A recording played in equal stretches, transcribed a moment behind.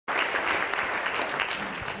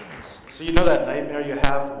So you know that nightmare you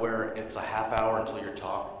have where it's a half hour until your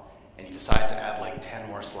talk and you decide to add like 10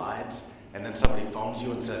 more slides and then somebody phones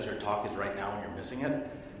you and says your talk is right now and you're missing it?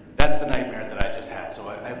 That's the nightmare that I just had, so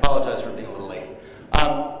I apologize for being a little late.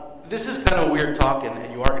 This is kind of a weird talk,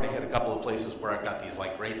 and you are going to hit a couple of places where I've got these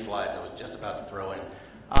like great slides I was just about to throw in.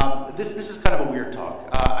 This is kind of a weird talk.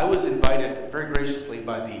 I was invited very graciously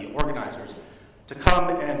by the organizers to come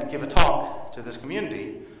and give a talk to this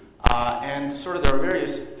community, and sort of there are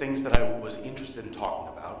various things that I was interested in talking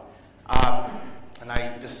about. And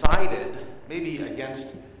I decided, maybe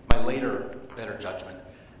against my later better judgment,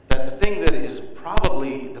 that the thing that is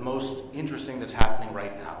probably the most interesting that's happening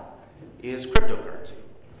right now is cryptocurrency.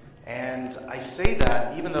 And I say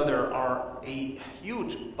that even though there are a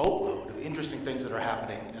huge boatload of interesting things that are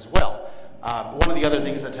happening as well. One of the other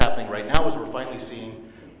things that's happening right now is we're finally seeing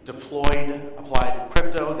applied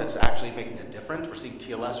crypto that's actually making a difference. We're seeing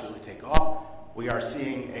TLS really take off. We are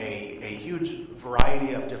seeing a huge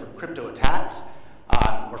variety of different crypto attacks.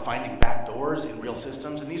 We're finding backdoors in real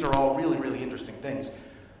systems, and these are all really, really interesting things.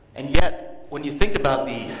 And yet, when you think about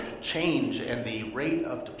the change and the rate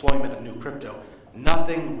of deployment of new crypto,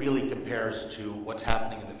 nothing really compares to what's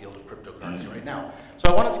happening in the field of cryptocurrency right now. So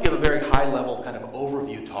I wanted to give a very high-level kind of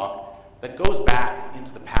overview talk that goes back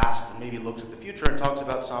into the past and maybe looks at the future and talks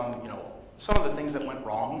about some of the things that went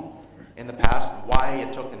wrong in the past and why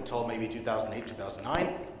it took until maybe 2008,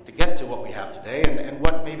 2009 to get to what we have today and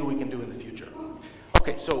what maybe we can do in the future.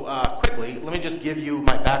 Okay, so quickly, let me just give you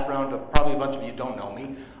my background. Probably a bunch of you don't know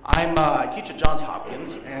me. I teach at Johns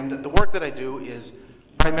Hopkins, and the work that I do is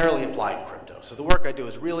primarily applied crypto. So the work I do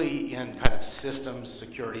is really in kind of systems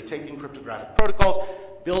security, taking cryptographic protocols,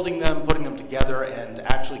 building them, putting them together, and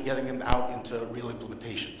actually getting them out into real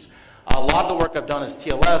implementations. A lot of the work I've done is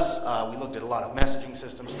TLS. We looked at a lot of messaging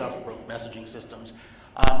system stuff, broke messaging systems.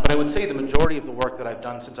 But I would say the majority of the work that I've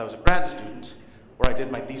done since I was a grad student, where I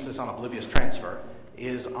did my thesis on oblivious transfer,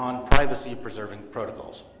 is on privacy-preserving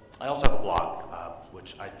protocols. I also have a blog,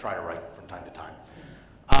 which I try to write from time to time.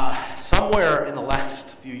 Somewhere in the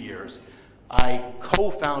last few years, I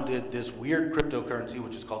co-founded this weird cryptocurrency,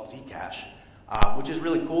 which is called Digicash, which is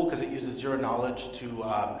really cool because it uses zero knowledge to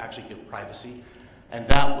actually give privacy. And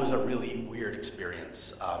that was a really weird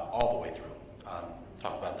experience all the way through.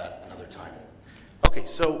 Talk about that another time. Okay,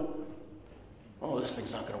 so, this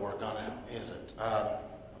thing's not going to work on it, is it? Okay,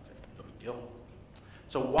 no big deal.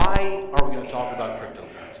 So why are we going to talk about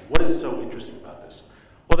cryptocurrency? What is so interesting about this?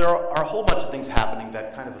 Well, there are a whole bunch of things happening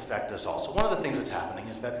that kind of affect us all. So one of the things that's happening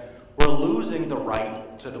is that we're losing the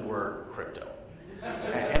right to the word crypto.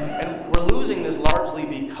 And we're losing this largely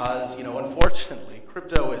because, unfortunately,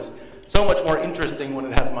 crypto is so much more interesting when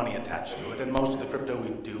it has money attached to it. And most of the crypto we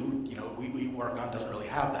do, we work on doesn't really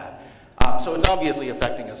have that. So it's obviously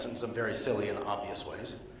affecting us in some very silly and obvious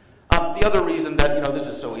ways. The other reason that, this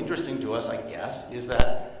is so interesting to us, I guess, is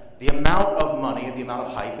that the amount of money, the amount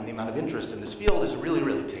of hype, and the amount of interest in this field is really,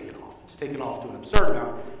 really taken off. It's taken off to an absurd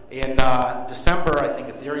amount. In December, I think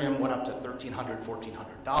Ethereum went up to $1,300,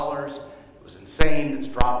 $1,400. It was insane. It's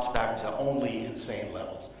dropped back to only insane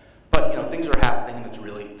levels. But, things are happening, and it's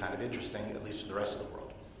really kind of interesting, at least for the rest of the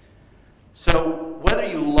world. So whether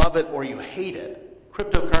you love it or you hate it,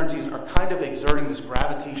 cryptocurrencies are kind of exerting this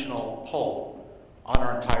gravitational pull on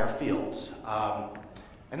our entire fields.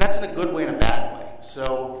 And that's in a good way and a bad way.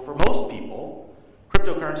 So for most people,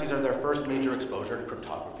 cryptocurrencies are their first major exposure to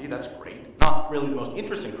cryptography. That's great. Not really the most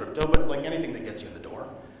interesting crypto, but like anything that gets you in the door.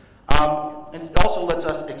 And it also lets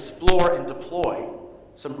us explore and deploy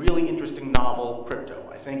some really interesting novel crypto.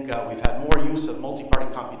 I think we've had more use of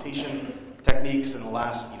multi-party computation techniques in the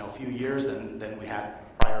last few years than we had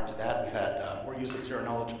prior to that. We've had more use of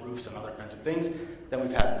zero-knowledge proofs and other kinds of things than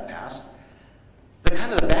we've had in the past. The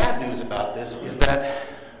kind of the bad news about this is that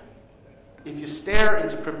if you stare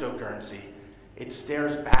into cryptocurrency, it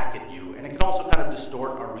stares back at you, and it can also kind of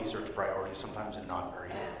distort our research priorities, sometimes in not very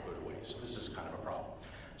good ways. So this is kind of a problem.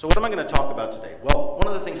 So what am I going to talk about today? Well, one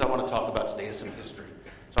of the things I want to talk about today is some history.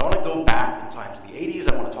 So I want to go back in time to the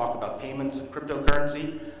 80s. I want to talk about payments and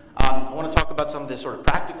cryptocurrency. I want to talk about some of this sort of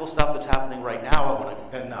practical stuff that's happening right now. I want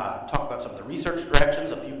to then talk about some of the research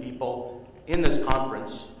directions a few people in this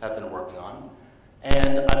conference have been working on.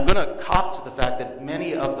 And I'm going to cop to the fact that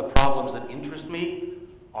many of the problems that interest me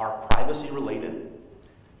are privacy related.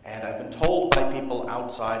 And I've been told by people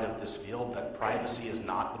outside of this field that privacy is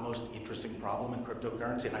not the most interesting problem in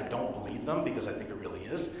cryptocurrency, and I don't believe them because I think it really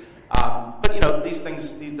is. But these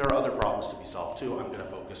things, there are other problems to be solved too. I'm going to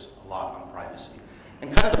focus a lot on privacy.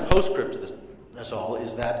 And kind of the postscript to this all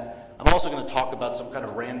is that I'm also going to talk about some kind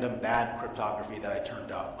of random bad cryptography that I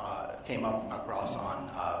came up across on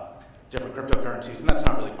different cryptocurrencies, and that's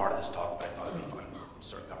not really part of this talk, but I thought it'd be fun to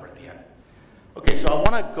sort of cover at the end. Okay, so I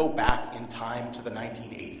want to go back in time to the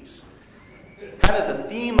 1980s. Kind of the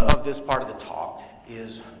theme of this part of the talk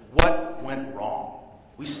is what went wrong.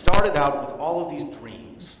 We started out with all of these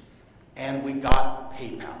dreams, and we got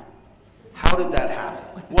PayPal. How did that happen?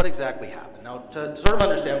 Like, what exactly happened? Now, to sort of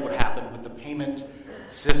understand what happened with the payment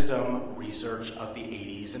system research of the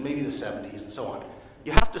 80s and maybe the 70s and so on,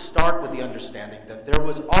 you have to start with the understanding that there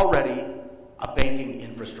was already a banking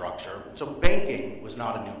infrastructure. So banking was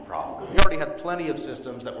not a new problem. We already had plenty of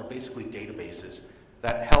systems that were basically databases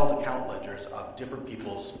that held account ledgers of different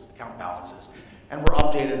people's account balances and were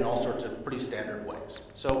updated in all sorts of pretty standard ways.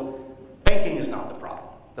 So banking is not the problem.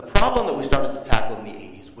 The problem that we started to tackle in the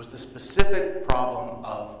 80s was the specific problem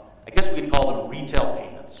of, I guess we could call them retail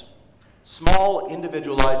payments. Small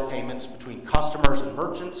individualized payments between customers and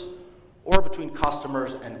merchants, or between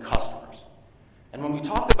customers and customers. And when we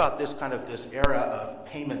talk about this era of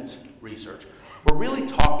payment research, we're really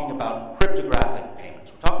talking about cryptographic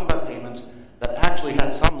payments. We're talking about payments that actually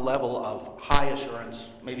had some level of high assurance,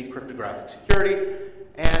 maybe cryptographic security,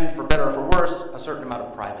 and for better or for worse, a certain amount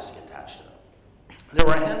of privacy attached to them. There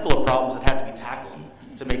were a handful of problems that had to be tackled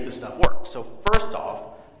to make this stuff work. So first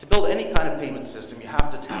off, to build any kind of payment system, you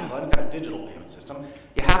have to tackle, any kind of digital payment system,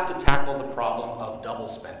 you have to tackle the problem of double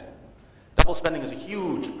spending. Double spending is a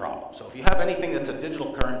huge problem. So if you have anything that's a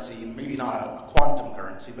digital currency, maybe not a quantum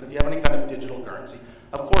currency, but if you have any kind of digital currency,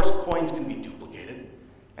 of course coins can be duplicated,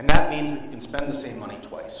 and that means that you can spend the same money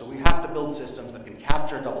twice. So we have to build systems that can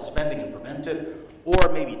capture double spending and prevent it, or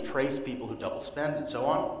maybe trace people who double spend and so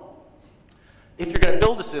on. If you're going to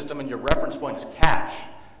build a system and your reference point is cash,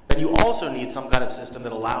 then you also need some kind of system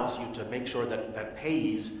that allows you to make sure that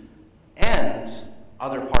payees and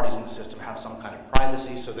other parties in the system have some kind of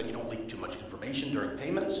privacy so that you don't leak too much information during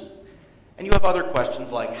payments. And you have other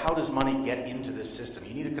questions like, how does money get into this system?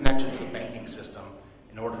 You need a connection to the banking system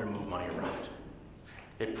in order to move money around.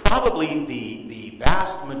 Probably the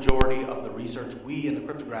vast majority of the research we in the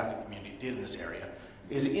cryptographic community did in this area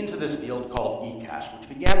is into this field called eCash, which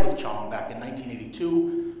began with Chom back in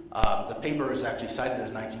 1982. The paper is actually cited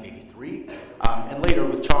as 1983, and later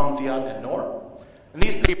with Chom, Fiat, and Noor. And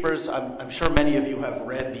these papers, I'm sure many of you have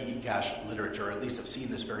read the eCash literature, or at least have seen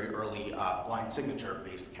this very early blind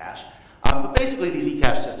signature-based cash. But basically, these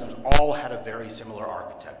eCash systems all had a very similar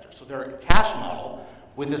architecture. So they're a cash model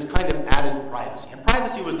with this kind of added privacy. And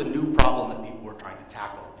privacy was the new problem that people were trying to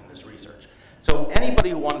tackle in this research. So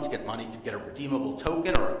anybody who wanted to get money could get a redeemable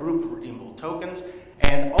token or a group of redeemable tokens.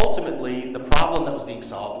 And ultimately, the problem that was being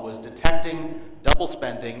solved was detecting double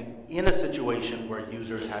spending in a situation where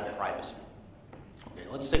users had privacy. Okay,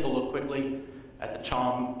 let's take a look quickly at the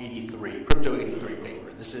Chom 83, Crypto 83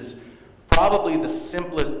 paper. This is probably the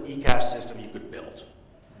simplest eCash system you could build.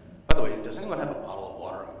 By the way, does anyone have a bottle of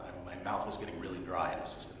water? My mouth is getting really dry, and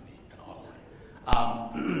this is going to be an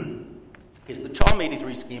awkward. The Chom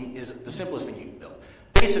 83 scheme is the simplest thing you can build.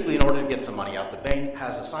 Basically, in order to get some money out, the bank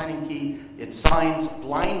has a signing key. It signs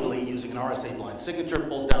blindly using an RSA blind signature,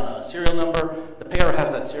 pulls down a serial number. The payer has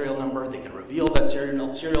that serial number. They can reveal that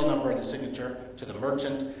serial number in the signature to the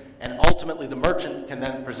merchant. And ultimately, the merchant can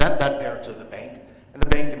then present that pair to the bank, and the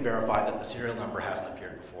bank can verify that the serial number hasn't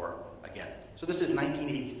appeared before again. So this is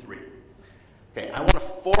 1983. Okay, I want to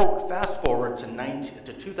fast forward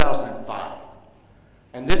to 2005.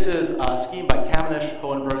 And this is a scheme by Kamenisch,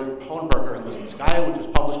 Hohenberger, and Lisinskaya, which was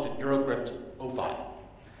published in Eurocrypt 05. Oh,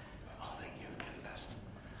 thank you. You're the best.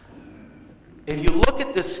 If you look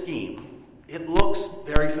at this scheme, it looks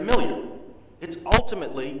very familiar. It's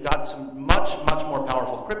ultimately got some much more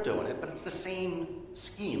powerful crypto in it, but it's the same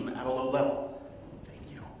scheme at a low level.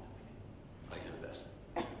 Thank you. Oh, you're the best.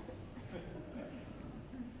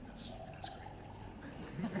 That's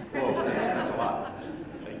great. Whoa, that's a lot.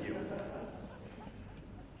 Thank you.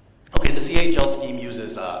 Okay, the CHL scheme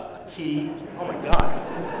uses a key. Oh my God.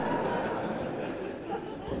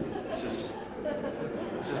 This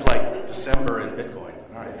is like December in Bitcoin.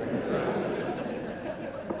 All right.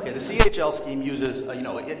 Okay, the CHL scheme uses,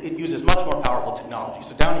 it uses much more powerful technology.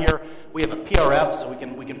 So down here we have a PRF, so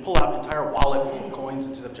we can pull out an entire wallet full of coins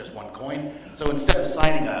instead of just one coin. So instead of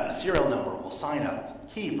signing a serial number, we'll sign a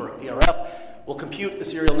key for a PRF. We'll compute the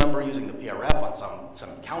serial number using the PRF on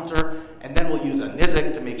some counter, and then we'll use a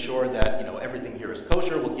NIZK to make sure that everything here is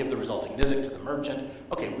kosher. We'll give the resulting NIZK to the merchant.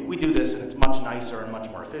 Okay, we do this, and it's much nicer and much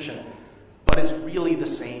more efficient, but it's really the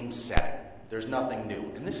same setting. There's nothing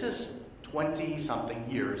new, and this is 20-something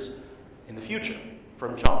years in the future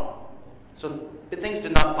from Chom. So things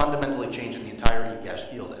did not fundamentally change in the entire eCash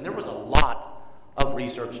field, and there was a lot of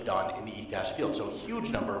research done in the eCash field. So a huge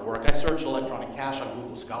number of work. I searched electronic cash on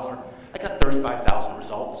Google Scholar. I got 35,000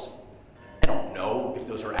 results. I don't know if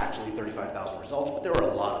those are actually 35,000 results, but there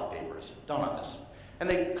were a lot of papers done on this. And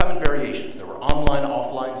they come in variations. There were online,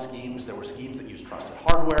 offline schemes. There were schemes that used trusted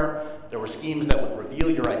hardware. There were schemes that would reveal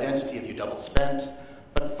your identity if you double spent.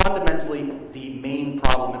 But fundamentally, the main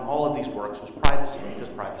problem in all of these works was privacy, because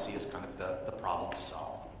privacy is kind of the problem to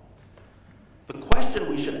solve. The question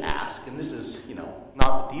we should ask, and this is,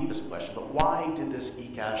 not the deepest question, but why did this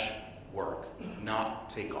eCash work, not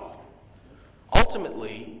take off?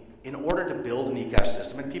 Ultimately, in order to build an eCash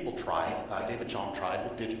system, and people tried, David Chong tried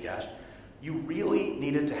with Digicash, you really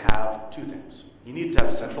needed to have two things. You needed to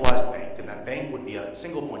have a centralized bank, and that bank would be a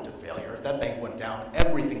single point of failure. If that bank went down,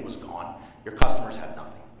 everything was gone. Your customers had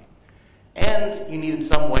nothing. And you needed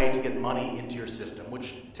some way to get money into your system,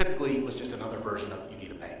 which typically was just another version of you need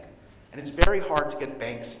a bank. And it's very hard to get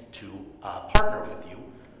banks to partner with you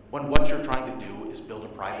when what you're trying to do is build a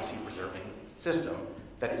privacy-preserving system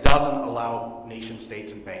that doesn't allow nation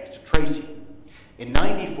states and banks to trace you. In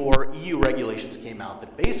 '94, EU regulations came out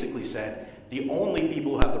that basically said the only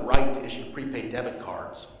people who have the right to issue prepaid debit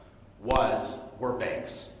cards were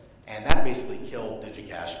banks. And that basically killed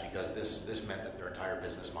Digicash because this meant that their entire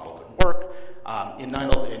business model couldn't work. In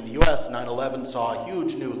the US, 9/11 saw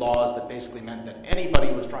huge new laws that basically meant that anybody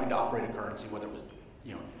who was trying to operate a currency, whether it was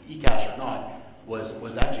eCash or not,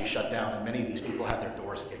 was actually shut down, and many of these people had their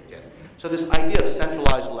doors kicked in. So this idea of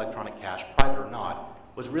centralized electronic cash, private or not,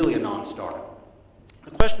 was really a non-starter.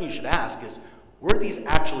 The question you should ask is, were these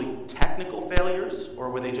actually technical failures, or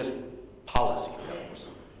were they just policy failures?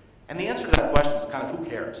 And the answer to that question is kind of who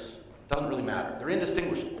cares? It doesn't really matter. They're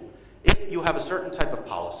indistinguishable. If you have a certain type of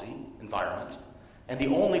policy environment, and the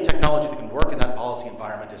only technology that can work in that policy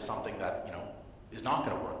environment is something that is not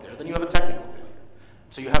going to work there, then you have a technical failure.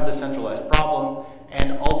 So you have this centralized problem,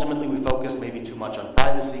 and ultimately we focused maybe too much on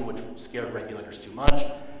privacy, which scared regulators too much.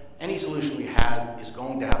 Any solution we had is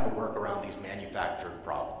going to have to work around these manufactured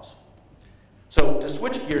problems. So to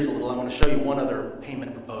switch gears a little, I want to show you one other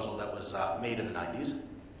payment proposal that was made in the 90s.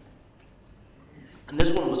 And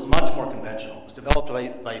this one was much more conventional. It was developed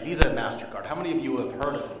by Visa and MasterCard. How many of you have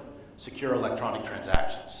heard of secure electronic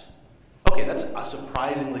transactions? Okay, that's a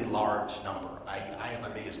surprisingly large number. I am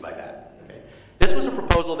amazed by that. Okay. This was a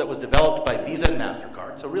proposal that was developed by Visa and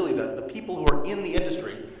MasterCard, so really the people who are in the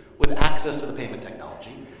industry with access to the payment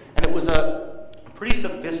technology. And it was a pretty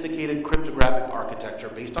sophisticated cryptographic architecture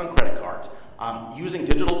based on credit cards, using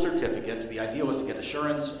digital certificates. The idea was to get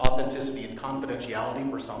assurance, authenticity, and confidentiality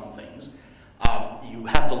for some things. You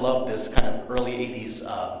have to love this kind of early 80s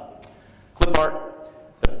clip art.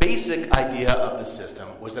 The basic idea of the system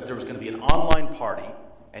was that there was going to be an online party,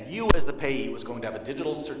 and you as the payee was going to have a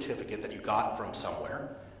digital certificate that you got from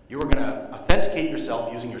somewhere. You were going to authenticate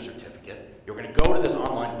yourself using your certificate. You were going to go to this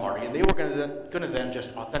online party, and they were going to then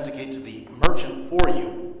just authenticate to the merchant for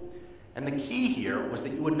you. And the key here was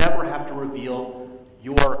that you would never have to reveal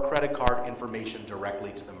your credit card information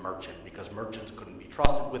directly to the merchant, because merchants couldn't be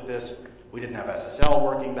trusted with this. We didn't have SSL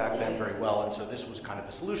working back then very well, and so this was kind of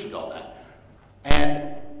the solution to all that.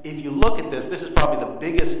 And if you look at this, this is probably the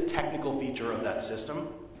biggest technical feature of that system.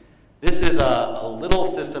 This is a little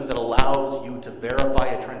system that allows you to verify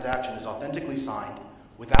a transaction is authentically signed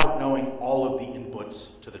without knowing all of the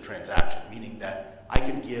inputs to the transaction, meaning that I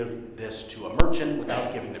could give this to a merchant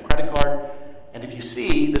without giving the credit card. And if you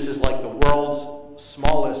see, this is like the world's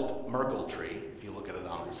smallest Merkle tree, if you look at it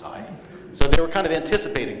on the side. So they were kind of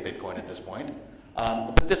anticipating Bitcoin at this point.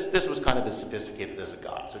 But this was kind of as sophisticated as it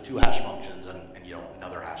got. So 2 hash functions and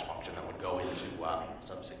another hash function that would go into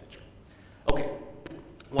some signature. Okay,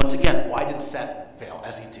 once again, why did SET fail,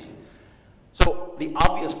 SET? So the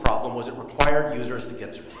obvious problem was it required users to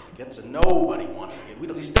get certificates, and nobody wants to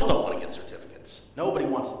we still don't want to get certificates. Nobody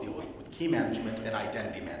wants to deal with key management and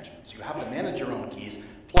identity management. So you have to manage your own keys,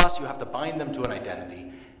 plus you have to bind them to an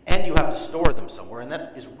identity, and you have to store them somewhere, and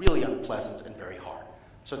that is really unpleasant and very hard.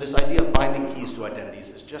 So this idea of binding keys to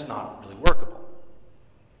identities is just not really workable.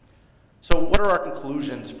 So what are our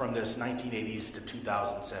conclusions from this 1980s to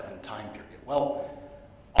 2007 time period? Well,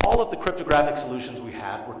 all of the cryptographic solutions we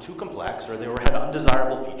had were too complex, or they had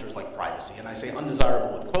undesirable features like privacy. And I say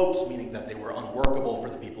undesirable with quotes, meaning that they were unworkable for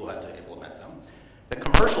the people who had to implement them. The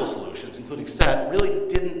commercial solutions, including SET, really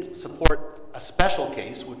didn't support a special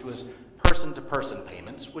case, which was person-to-person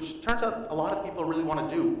payments, which turns out a lot of people really want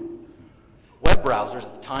to do. Web browsers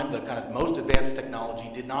at the time, the kind of most advanced technology,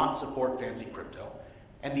 did not support fancy crypto.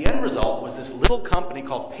 And the end result was this little company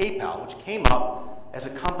called PayPal, which came up as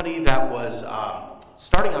a company that was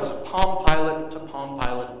starting out as a Palm Pilot to Palm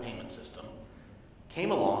Pilot payment system,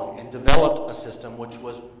 came along and developed a system which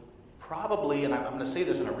was probably, and I'm going to say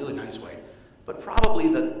this in a really nice way, but probably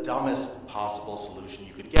the dumbest possible solution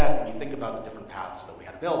you could get when you think about the different paths that we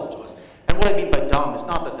had available to us. And what I mean by dumb is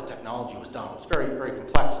not that the technology was dumb. It was very, very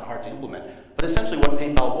complex and hard to implement. But essentially what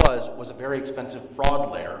PayPal was a very expensive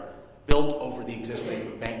fraud layer built over the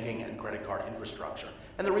existing banking and credit card infrastructure.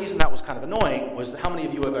 And the reason that was kind of annoying was how many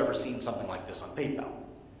of you have ever seen something like this on PayPal?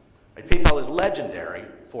 Right? PayPal is legendary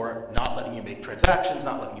for not letting you make transactions,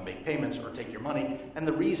 not letting you make payments or take your money. And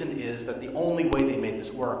the reason is that the only way they made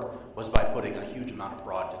this work was by putting a huge amount of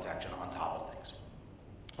fraud detection on top of things.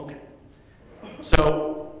 Okay.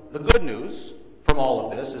 So the good news from all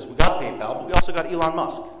of this is we got PayPal, but we also got Elon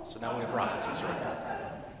Musk. So now we have rockets and sort of thing.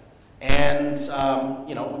 And,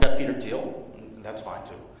 we got Peter Thiel, and that's fine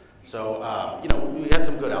too. So, we had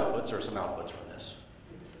some good outputs or some outputs from this.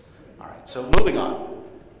 All right, so moving on.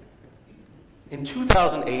 In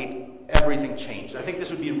 2008, everything changed. I think this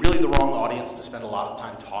would be really the wrong audience to spend a lot of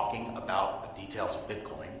time talking about the details of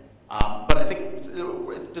Bitcoin. But I think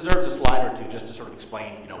it deserves a slide or two just to sort of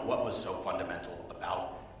explain, what was so fundamental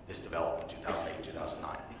about this development in 2008,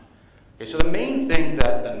 2009. Okay, so the main thing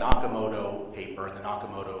that the Nakamoto paper and the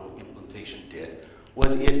Nakamoto implementation did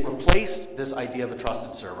was it replaced this idea of a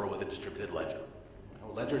trusted server with a distributed ledger.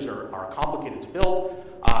 Ledgers are complicated to build.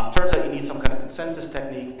 Turns out you need some kind of consensus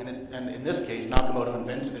technique, and in this case, Nakamoto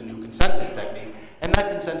invented a new consensus technique, and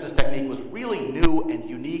that consensus technique was really new and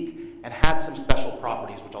unique and had some special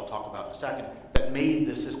properties, which I'll talk about in a second, that made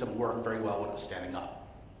the system work very well when it was standing up.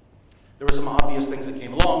 There were some obvious things that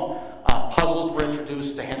came along. Puzzles were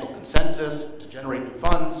introduced to handle consensus, to generate new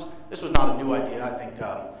funds. This was not a new idea. I think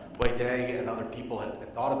Wei Day and other people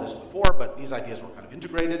had thought of this before, but these ideas were kind of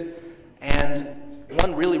integrated. And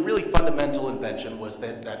one really, really fundamental invention was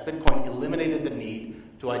that Bitcoin eliminated the need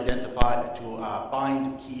to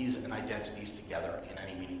bind keys and identities together in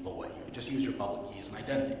any meaningful way. You could just use your public key as an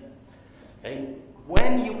identity. Okay?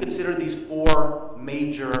 When you consider these four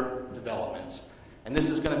major developments, and this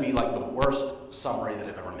is going to be like the worst summary that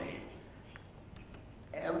I've ever made,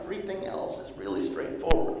 everything else is really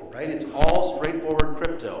straightforward, right? It's all straightforward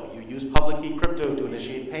crypto. You use public key crypto to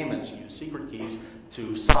initiate payments. You use secret keys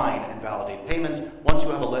to sign and validate payments. Once you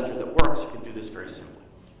have a ledger that works, you can do this very simply.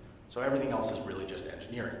 So everything else is really just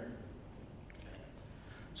engineering. Okay.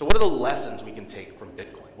 So what are the lessons we can take from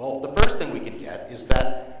Bitcoin? Well, the first thing we can get is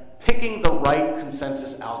that picking the right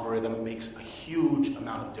consensus algorithm makes a huge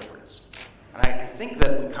amount of difference. And I think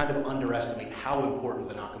that we kind of underestimate how important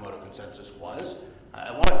the Nakamoto consensus was.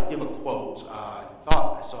 I want to give a quote. I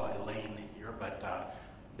thought I saw Elaine here, but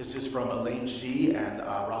this is from Elaine Shi and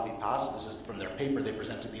Rafi Pass. This is from their paper they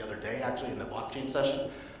presented the other day, actually, in the blockchain session,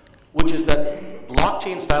 which is that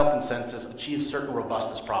blockchain-style consensus achieves certain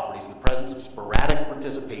robustness properties in the presence of sporadic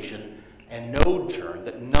participation and node churn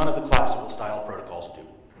that none of the classical-style protocols do.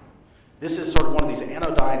 This is sort of one of these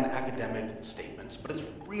anodyne academic statements, but it's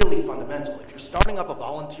really fundamental. If you're starting up a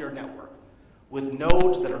volunteer network with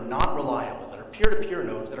nodes that are not reliable, that are peer-to-peer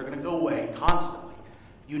nodes that are going to go away constantly,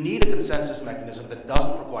 you need a consensus mechanism that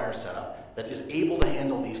doesn't require setup, that is able to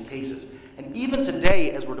handle these cases. And even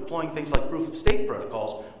today, as we're deploying things like proof-of-stake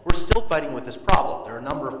protocols, we're still fighting with this problem. There are a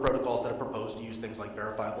number of protocols that have proposed to use things like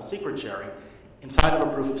verifiable secret sharing inside of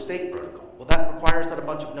a proof-of-stake protocol. Well, that requires that a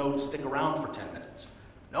bunch of nodes stick around for 10 minutes.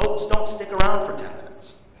 Nodes don't stick around for 10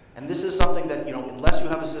 minutes. And this is something that, unless you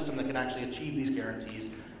have a system that can actually achieve these guarantees,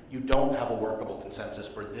 you don't have a workable consensus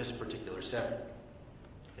for this particular setting.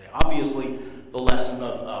 Okay, obviously, the lesson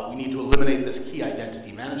of we need to eliminate this key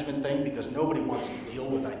identity management thing because nobody wants to deal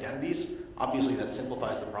with identities. Obviously, that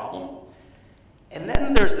simplifies the problem. And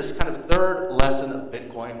then there's this kind of third lesson of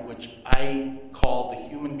Bitcoin, which I call the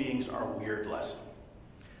human beings are weird lesson.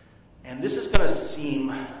 And this is going to seem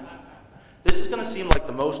like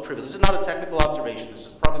the most trivial. This is not a technical observation. This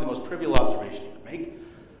is probably the most trivial observation you can make.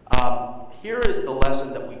 Here is the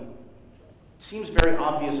lesson that seems very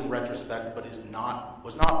obvious in retrospect, but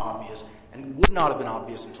was not obvious and would not have been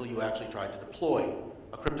obvious until you actually tried to deploy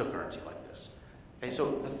a cryptocurrency like this. Okay,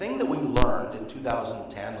 so the thing that we learned in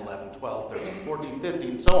 2010, 11, 12, 13, 14, 15,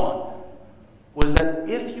 and so on, was that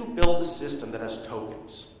if you build a system that has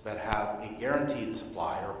tokens that have a guaranteed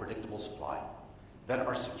supply or a predictable supply, that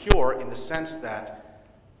are secure in the sense that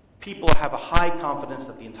people have a high confidence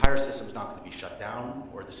that the entire system is not going to be shut down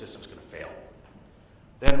or the system's going to fail,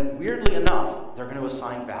 then weirdly enough, they're going to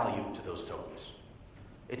assign value to those tokens.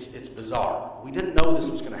 It's bizarre. We didn't know this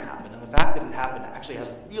was going to happen, and the fact that it happened actually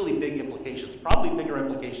has really big implications, probably bigger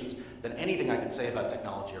implications than anything I can say about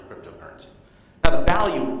technology or cryptocurrency. Now, the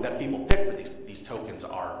value that people pick for these tokens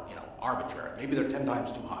are arbitrary. Maybe they're 10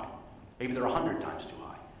 times too high. Maybe they're 100 times too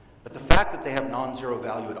high. But the fact that they have non-zero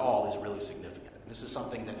value at all is really significant. And this is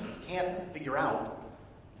something that you can't figure out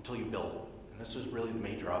until you build it. And this is really the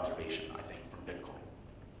major observation, I think, from Bitcoin.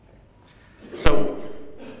 So,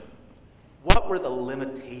 what were the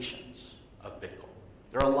limitations of Bitcoin?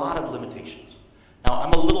 There are a lot of limitations. Now,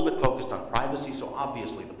 I'm a little bit focused on privacy, so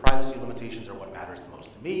obviously the privacy limitations are what matters the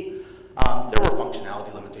most to me. There were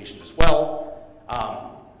functionality limitations as well,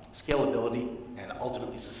 scalability, and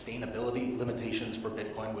ultimately sustainability limitations for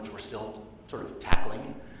Bitcoin, which we're still sort of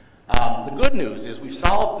tackling. The good news is we've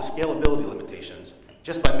solved the scalability limitations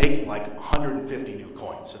just by making like 150 new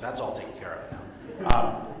coins, so that's all taken care of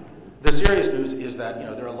now. The serious news is that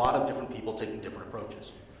there are a lot of different people taking different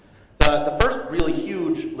approaches. The first really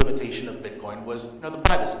huge limitation of Bitcoin was the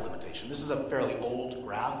privacy limitation. This is a fairly old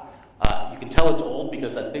graph. You can tell it's old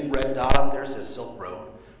because that big red dot up there says Silk Road.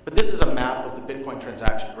 But this is a map of the Bitcoin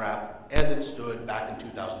transaction graph as it stood back in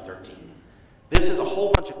 2013. This is a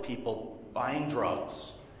whole bunch of people buying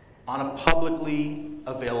drugs on a publicly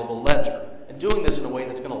available ledger and doing this in a way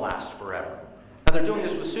that's going to last forever. Now, they're doing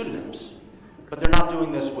this with pseudonyms, but they're not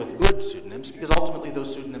doing this with good pseudonyms because ultimately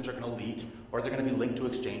those pseudonyms are going to leak or they're going to be linked to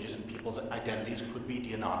exchanges and people's identities could be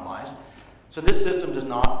de-anonymized. So this system does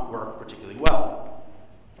not work particularly well.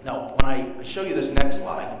 Now, when I show you this next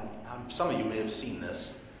slide, some of you may have seen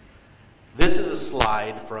this. This is a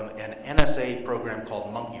slide from an NSA program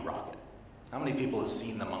called Monkey Rocket. How many people have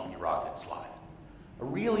seen the Monkey Rocket slide? A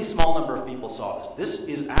really small number of people saw this. This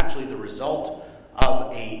is actually the result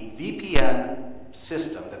of a VPN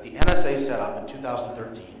system that the NSA set up in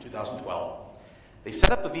 2013, 2012. They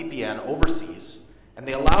set up a VPN overseas, and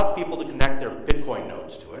they allowed people to connect their Bitcoin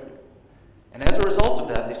nodes to it. And as a result of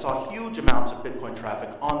that, they saw huge amounts of Bitcoin traffic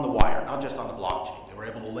on the wire, not just on the blockchain. They were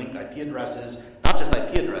able to link IP addresses, not just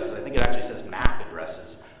IP addresses, I think it actually says MAC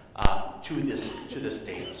addresses, to this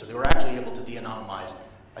data. So they were actually able to de-anonymize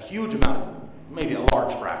a huge amount of, maybe a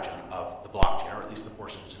large fraction of the blockchain, or at least the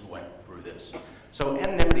portions who went through this. So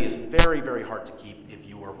anonymity is very, very hard to keep if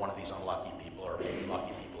you were one of these unlucky people or maybe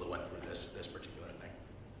lucky people who went through this particular thing.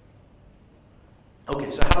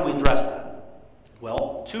 Okay, so how do we address that?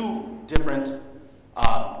 Well, two different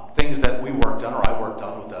things that we worked on, or I worked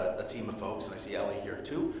on with a team of folks, and I see Ellie here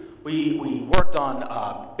too. We worked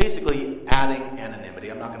on basically adding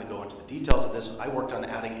anonymity. I'm not going to go into the details of this. I worked on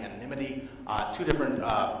adding anonymity. Two different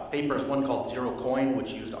papers, one called Zero Coin,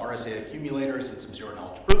 which used RSA accumulators and some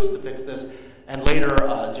zero-knowledge proofs to fix this, and later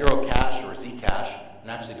Zero Cash, or Zcash,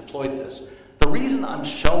 and actually deployed this. The reason I'm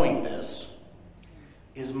showing this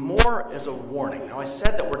is more as a warning. Now, I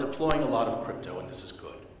said that we're deploying a lot of crypto, and this is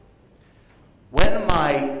good. When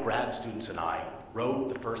my grad students and I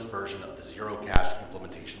wrote the first version of the Zero Cash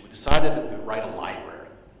implementation, we decided that we would write a library.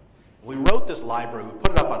 We wrote this library, we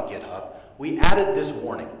put it up on GitHub, we added this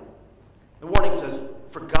warning. The warning says,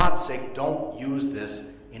 for God's sake, don't use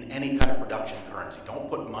this in any kind of production currency. Don't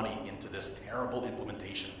put money into this terrible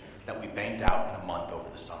implementation that we banked out in a month over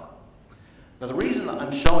the summer. Now, the reason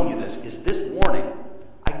I'm showing you this is this warning,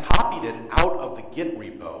 I copied it out of the Git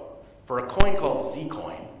repo for a coin called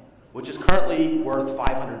Zcoin, which is currently worth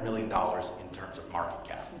 $500 million in terms of market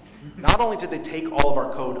cap. Not only did they take all of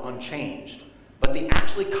our code unchanged, but they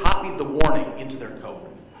actually copied the warning into their code.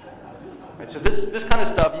 Right, so this kind of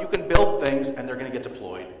stuff, you can build things and they're going to get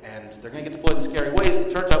deployed, and they're going to get deployed in scary ways.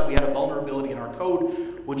 It turns out we had a vulnerability in our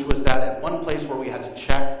code, which was that at one place where we had to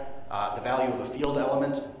check the value of a field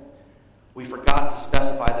element, we forgot to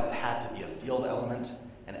specify that it had to be a field element.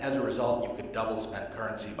 And as a result, you could double spend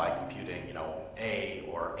currency by computing, A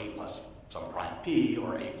or A plus some prime P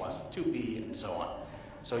or A plus 2P and so on.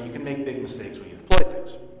 So you can make big mistakes when you deploy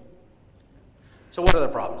things. So what other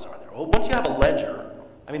problems are there? Well, once you have a ledger,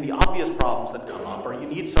 the obvious problems that come up are you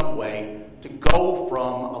need some way to go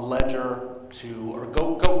from a ledger to,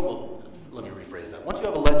 well, let me rephrase that. Once you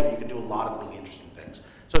have a ledger, you can do a lot of really interesting things.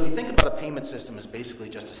 So if you think about a payment system as basically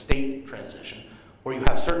just a state transition, where you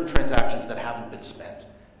have certain transactions that haven't been spent,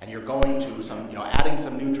 and you're going to adding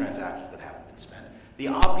some new transactions that haven't been spent. The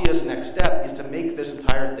obvious next step is to make this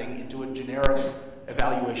entire thing into a generic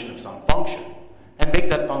evaluation of some function, and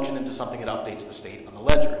make that function into something that updates the state on the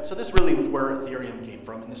ledger. And so this really was where Ethereum came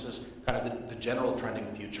from, and this is kind of the general trending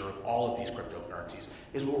future of all of these cryptocurrencies,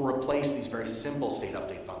 is we'll replace these very simple state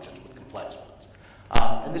update functions with complex ones.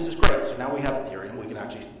 And this is great. So now we have Ethereum. We can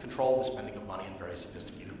actually control the spending of money in very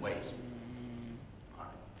sophisticated ways.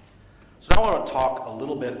 So now I want to talk a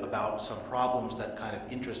little bit about some problems that kind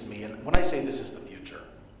of interest me. And when I say this is the future,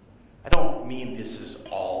 I don't mean this is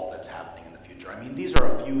all that's happening in the future. These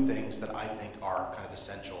are a few things that I think are kind of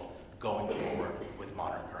essential going forward with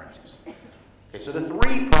modern currencies. Okay, so the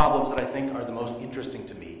three problems that I think are the most interesting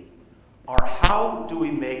to me are how do we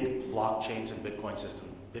make blockchains and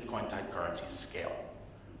Bitcoin type currencies scale?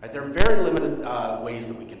 Right, there are very limited ways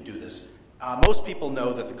that we can do this. Most people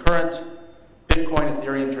know that the current Bitcoin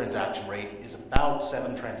Ethereum transaction rate is about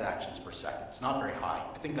 7 transactions per second. It's not very high.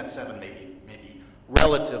 I think that 7 may be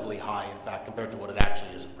relatively high, in fact, compared to what it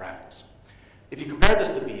actually is in practice. If you compare this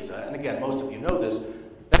to Visa, and again, most of you know this,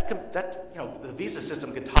 the Visa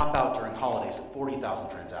system can top out during holidays at 40,000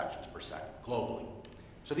 transactions per second globally.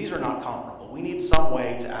 So these are not comparable. We need some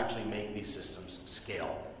way to actually make these systems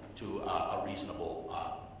scale to a reasonable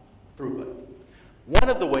throughput. One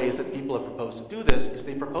of the ways that people have proposed to do this is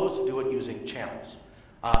they propose to do it using channels.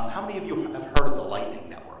 How many of you have heard of the Lightning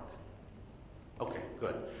Network? Okay,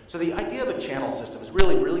 good. So the idea of a channel system is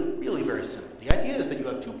really very simple. The idea is that you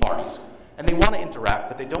have 2 parties, and they want to interact,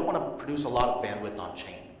 but they don't want to produce a lot of bandwidth on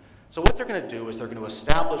chain. So what they're going to do is they're going to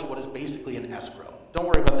establish what is basically an escrow. Don't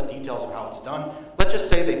worry about the details of how it's done. Let's just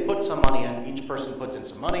say they put some money in, each person puts in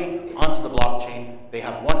some money onto the blockchain, they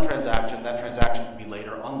have one transaction, that transaction can be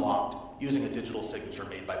later unlocked using a digital signature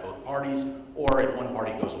made by both parties, or if one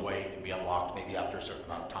party goes away, it can be unlocked maybe after a certain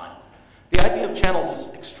amount of time. The idea of channels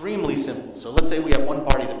is extremely simple. So let's say we have one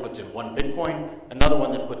party that puts in 1 Bitcoin, another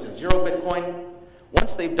one that puts in 0 Bitcoin.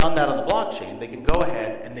 Once they've done that on the blockchain, they can go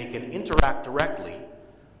ahead and they can interact directly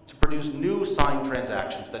to produce new signed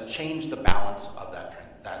transactions that change the balance of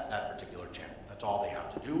that particular channel. That's all they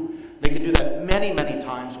have to do. They can do that many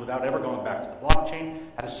times without ever going back to the blockchain.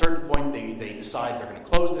 At a certain point, they decide they're going to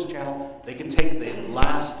close this channel. They can take the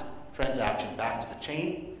last transaction back to the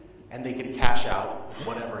chain, and they can cash out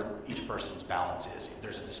whatever each person's balance is. If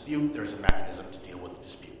there's a dispute, there's a mechanism to deal with the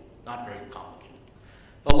dispute. Not very complicated.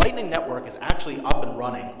 The Lightning Network is actually up and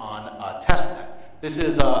running on testnet. This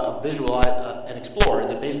is an explorer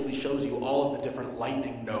that basically shows you all of the different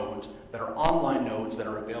Lightning nodes that are online nodes that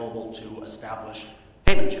are available to establish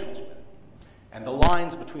payment channels with. And the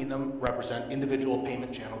lines between them represent individual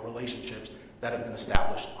payment channel relationships that have been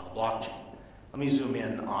established on a blockchain. Let me zoom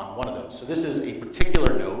in on one of those. So this is a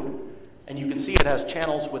particular node, and you can see it has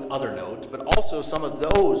channels with other nodes, but also some of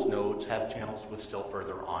those nodes have channels with still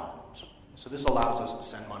further on nodes. So this allows us to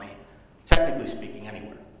send money, technically speaking,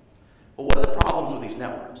 anywhere. But what are the problems with these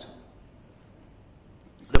networks?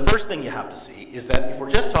 The first thing you have to see is that if we're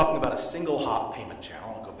just talking about a single hop payment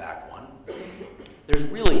channel, I'll go back one, there's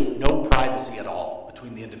really no privacy at all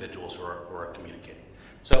between the individuals who are communicating.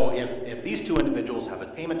 So if these 2 individuals have a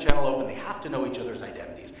payment channel open, they have to know each other's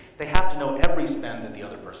identities. They have to know every spend that the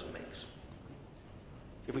other person makes.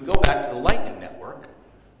 If we go back to the Lightning Network,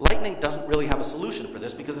 Lightning doesn't really have a solution for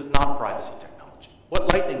this because it's not privacy technology.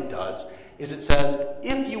 What Lightning does is it says,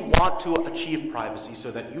 if you want to achieve privacy so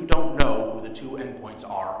that you don't know who the 2 endpoints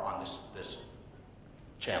are on this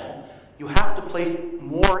channel, you have to place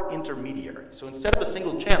more intermediaries. So instead of a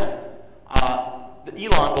single channel,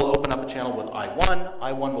 Elon will open up a channel with I1,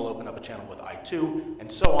 I1 will open up a channel with I2,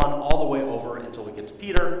 and so on all the way over until we get to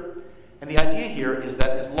Peter. And the idea here is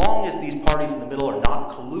that as long as these parties in the middle are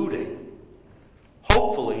not colluding,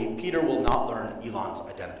 hopefully Peter will not learn Elon's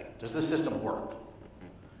identity. Does this system work?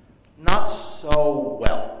 Not so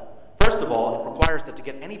well. First of all, it requires that to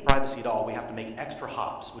get any privacy at all, we have to make extra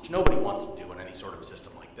hops, which nobody wants to do in any sort of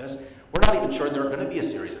system like this. We're not even sure there are going to be a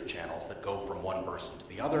series of channels that go from one person to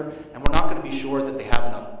the other, and we're not going to be sure that they have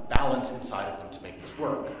enough balance inside of them to make this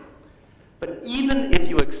work. But even if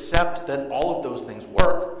you accept that all of those things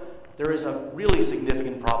work, there is a really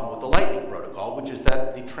significant problem with the Lightning protocol, which is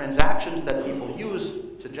that the transactions that people use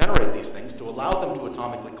to generate these things, to allow them to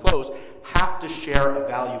atomically close, have to share a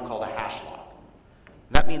value called a hash lock.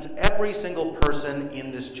 And that means every single person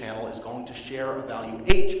in this channel is going to share a value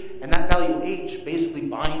h, and that value h basically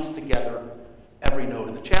binds together every node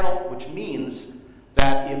in the channel, which means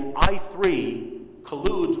that if I3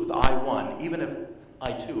 colludes with I1, even if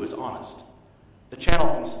I2 is honest, the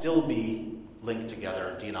channel can still be linked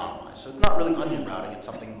together, de-anonymized. So it's not really onion routing, it's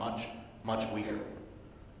something much weaker.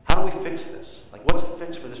 How do we fix this? Like, what's a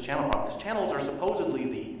fix for this channel problem? Because channels are supposedly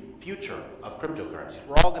the future of cryptocurrencies.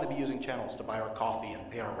 We're all going to be using channels to buy our coffee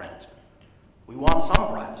and pay our rent. We want some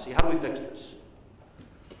privacy. How do we fix this?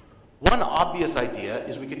 One obvious idea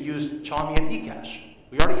is we could use Chaumian eCash.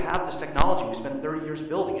 We already have this technology. We spent 30 years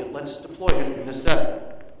building it. Let's deploy it in this setting.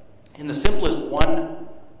 In the simplest one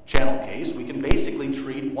channel case, we can basically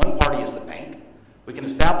treat one party as the bank. We can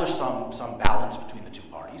establish some balance between the 2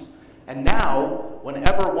 parties. And now,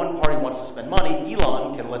 whenever one party wants to spend money,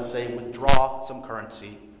 Elon can, let's say, withdraw some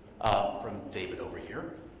currency from David over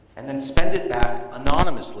here, and then spend it back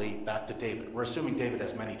anonymously back to David. We're assuming David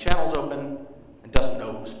has many channels open and doesn't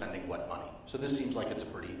know who's spending what money. So this seems like it's a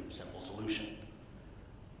pretty simple solution.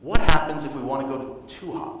 What happens if we want to go to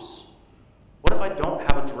 2 hops? What if I don't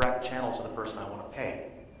have a direct channel to the person I want to pay?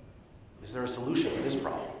 Is there a solution to this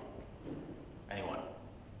problem? Anyone?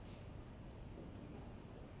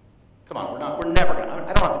 Come on, we're never going to,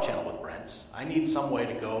 I don't have a channel with Brent. I need some way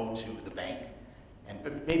to go to the bank. And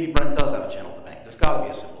maybe Brent does have a channel to the bank. There's got to be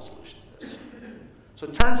a simple solution to this. So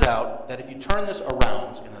it turns out that if you turn this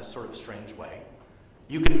around in a sort of strange way,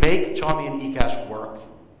 you can make Chaumy and eCash work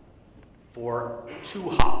for 2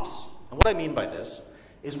 hops. And what I mean by this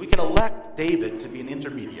is we can elect David to be an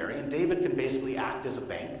intermediary, and David can basically act as a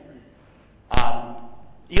bank.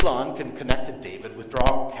 Elon can connect to David,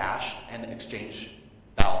 withdraw cash, and exchange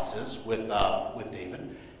balances with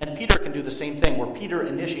David. And Peter can do the same thing, where Peter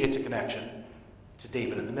initiates a connection to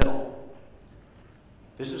David in the middle.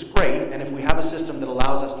 This is great, and if we have a system that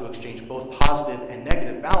allows us to exchange both positive and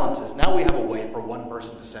negative balances, now we have a way for one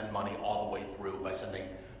person to send money all the way through by sending,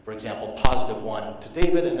 for example, +1 to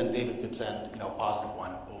David, and then David could send,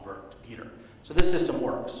 +1 over to Peter. So this system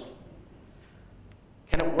works.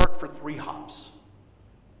 Can it work for 3 hops?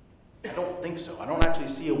 I don't think so. I don't actually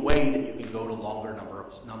see a way that you can go to longer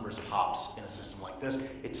numbers of hops in a system like this.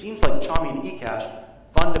 It seems like Chaumy and eCash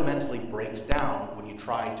fundamentally breaks down when you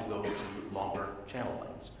try to go to longer channel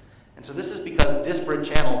lengths. And so this is because disparate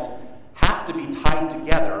channels have to be tied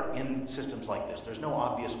together in systems like this. There's no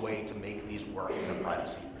obvious way to make these work in a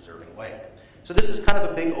privacy-preserving way. So this is kind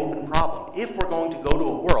of a big open problem. If we're going to go to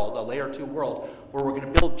a world, a layer 2 world, where we're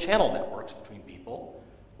going to build channel networks between people,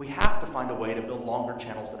 we have to find a way to build longer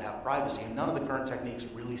channels that have privacy, and none of the current techniques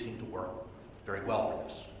really seem to work very well for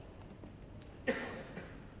this.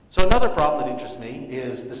 So another problem that interests me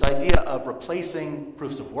is this idea of replacing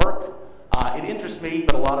proofs of work. It interests me,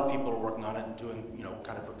 but a lot of people are working on it and doing,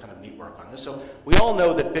 kind of neat work on this. So we all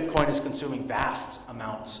know that Bitcoin is consuming vast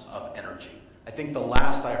amounts of energy. I think the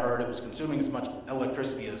last I heard, it was consuming as much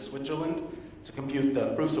electricity as Switzerland to compute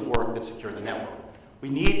the proofs of work that secure the network. We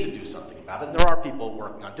need to do something about it. There are people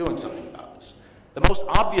working on doing something about this. The most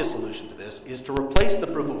obvious solution to this is to replace the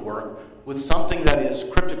proof of work with something that is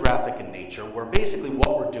cryptographic in nature, where basically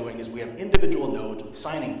what we're doing is we have individual nodes with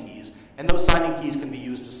signing keys, and those signing keys can be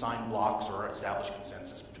used to sign blocks or establish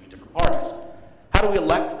consensus between different parties. How do we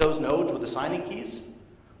elect those nodes with the signing keys?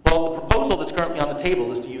 Well, the proposal that's currently on the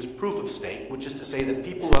table is to use proof of stake, which is to say that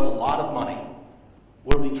people who have a lot of money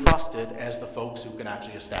will be trusted as the folks who can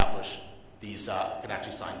actually establish these, can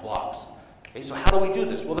actually sign blocks. Okay, so how do we do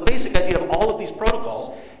this? Well, the basic idea of all of these protocols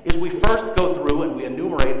is we first go through and we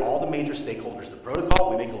enumerate all the major stakeholders of the protocol.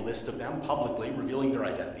 We make a list of them publicly, revealing their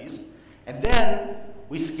identities. And then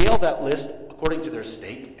we scale that list according to their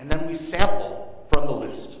stake, and then we sample from the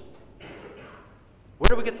list. Where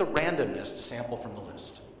do we get the randomness to sample from the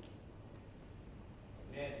list?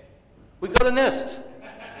 NIST. We go to NIST.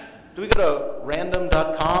 Do we go to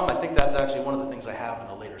random.com? I think that's actually one of the things I have in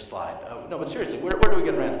a later slide. No, but seriously, where do we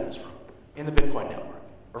get randomness from? In the Bitcoin network,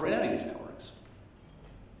 or in any of these networks.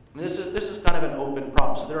 I mean, this is kind of an open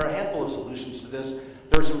problem. So there are a handful of solutions to this.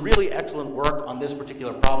 There's some really excellent work on this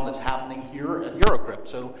particular problem that's happening here at Eurocrypt.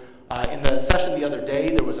 So in the session the other day,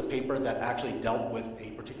 there was a paper that actually dealt with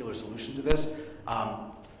a particular solution to this.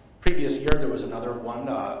 Previous year, there was another one,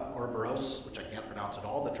 Ouroboros, which I can't pronounce at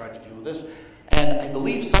all, that tried to do this. And I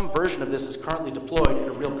believe some version of this is currently deployed in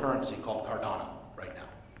a real currency called Cardano right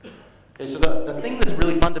now. Okay, so the thing that's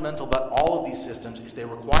really fundamental about all of these systems is they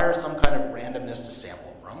require some kind of randomness to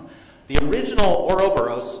sample from. The original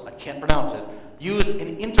Ouroboros, I can't pronounce it, used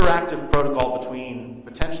an interactive protocol between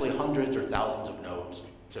potentially hundreds or thousands of nodes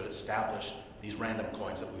to establish these random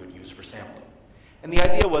coins that we would use for sampling. And the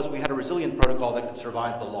idea was we had a resilient protocol that could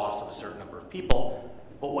survive the loss of a certain number of people,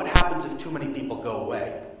 but what happens if too many people go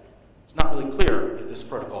away? It's not really clear if this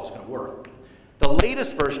protocol is going to work. The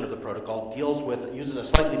latest version of the protocol uses a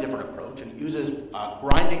slightly different approach, and it uses a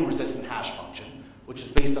grinding-resistant hash function, which is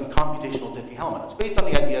based on computational Diffie-Hellman. It's based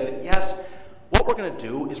on the idea that, yes, what we're going to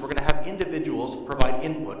do is we're going to have individuals provide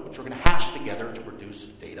input, which we're going to hash together to produce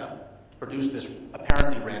data, produce this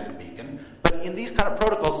apparently random beacon. But in these kind of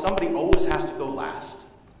protocols, somebody always has to go last.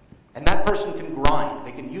 And that person can grind.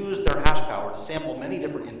 They can use their hash power to sample many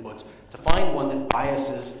different inputs to find one that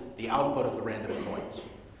biases the output of the random coins.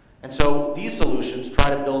 And so these solutions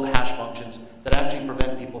try to build hash functions that actually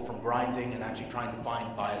prevent people from grinding and actually trying to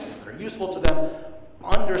find biases that are useful to them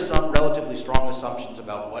under some relatively strong assumptions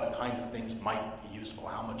about what kind of things might be useful,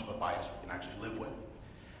 how much of a bias we can actually live with.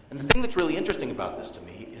 And the thing that's really interesting about this to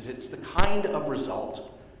me is it's the kind of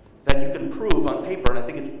result that you can prove on paper, and I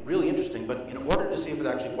think it's really interesting, but in order to see if it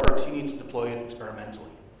actually works, you need to deploy it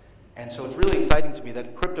experimentally. And so it's really exciting to me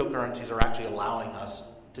that cryptocurrencies are actually allowing us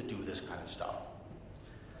to do this kind of stuff.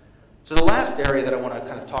 So the last area that I want to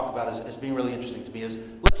kind of talk about as being really interesting to me is,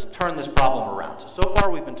 let's turn this problem around. So far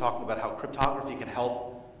we've been talking about how cryptography can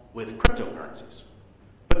help with cryptocurrencies.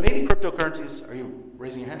 But maybe cryptocurrencies, are you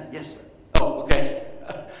raising your hand? Yes. Oh, okay.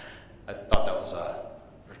 I thought that was a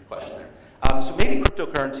question there. So maybe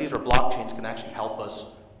cryptocurrencies or blockchains can actually help us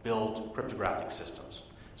build cryptographic systems.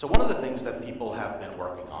 So one of the things that people have been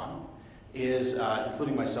working on is,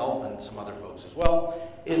 including myself and some other folks as well,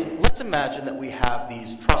 is let's imagine that we have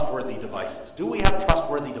these trustworthy devices. Do we have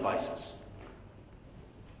trustworthy devices?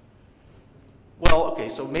 Well, okay,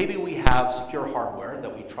 so maybe we have secure hardware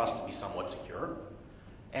that we trust to be somewhat secure,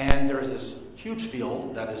 and there is this huge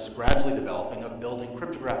field that is gradually developing of building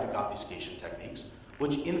cryptographic obfuscation techniques,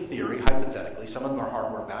 which in theory, hypothetically, some of them are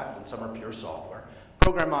hardware-backed and some are pure software.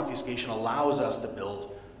 Program obfuscation allows us to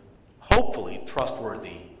build, hopefully,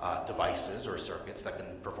 trustworthy devices or circuits that can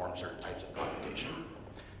perform certain types of computation.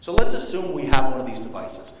 So let's assume we have one of these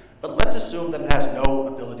devices, but let's assume that it has no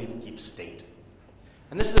ability to keep state.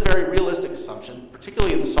 And this is a very realistic assumption,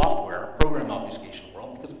 particularly in the software, program obfuscation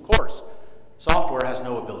world, because of course, software has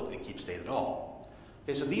no ability to keep state at all.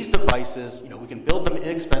 Okay, so these devices, we can build them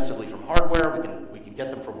inexpensively from hardware, we can get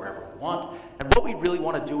them from wherever we want, and what we really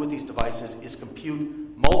want to do with these devices is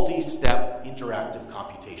compute multi-step interactive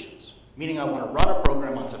computations. Meaning I want to run a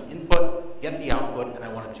program on some input, get the output, and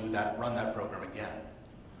I want to do that, run that program again.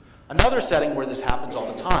 Another setting where this happens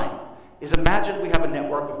all the time is, imagine we have a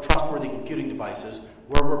network of trustworthy computing devices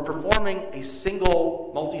where we're performing a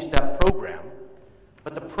single multi-step program,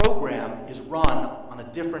 but the program is run on a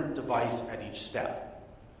different device at each step.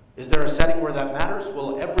 Is there a setting where that matters?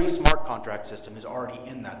 Well, every smart contract system is already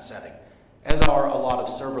in that setting, as are a lot of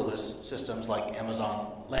serverless systems like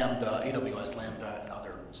Amazon Lambda, AWS Lambda, and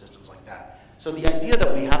other systems like that. So the idea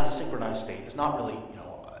that we have to synchronize state is not really,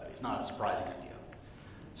 it's not a surprising idea.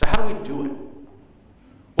 So how do we do it?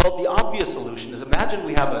 Well, the obvious solution is, imagine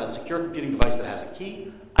we have a secure computing device that has a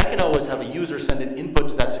key. I can always have a user send an input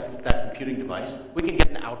to that computing device. We can get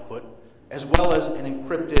an output, as well as an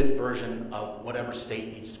encrypted version of whatever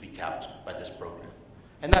state needs to be kept by this program.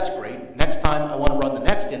 And that's great. Next time I want to run the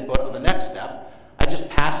next input on the next step, I just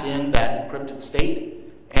pass in that encrypted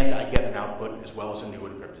state, and I get an output as well as a new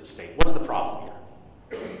encrypted state. What's the problem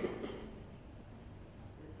here?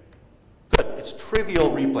 Good. It's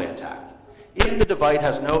trivial replay attack. If the device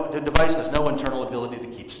has no internal ability to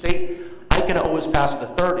keep state, I can always pass the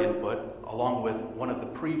third input along with one of the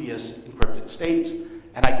previous encrypted states,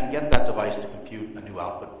 and I can get that device to compute a new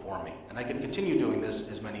output for me. And I can continue doing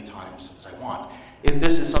this as many times as I want. If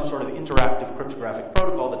this is some sort of interactive cryptographic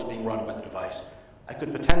protocol that's being run by the device, I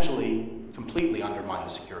could potentially completely undermine the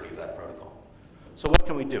security of that protocol. So what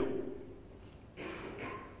can we do?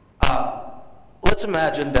 Let's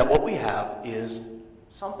imagine that what we have is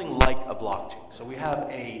something like a blockchain. So we have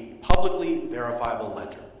a publicly verifiable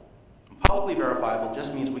ledger. And publicly verifiable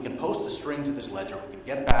just means we can post a string to this ledger. We can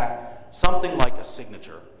get back something like a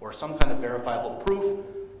signature or some kind of verifiable proof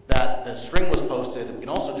that the string was posted. And we can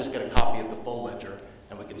also just get a copy of the full ledger,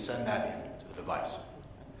 and we can send that in to the device.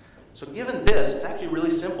 So given this, it's actually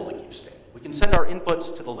really simple to keep state. We can send our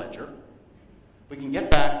inputs to the ledger. We can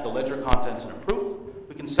get back the ledger contents in a proof.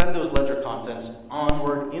 We can send those ledger contents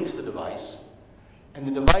onward into the device, and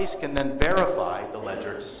the device can then verify the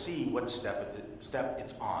ledger to see what step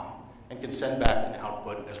it's on, and can send back an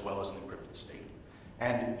output as well as an encrypted state.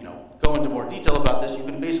 And go into more detail about this. You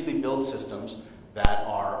can basically build systems that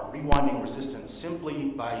are rewinding resistant simply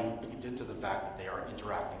by due to the fact that they are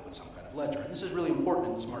interacting with some kind of ledger. And this is really important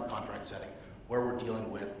in the smart contract setting, where we're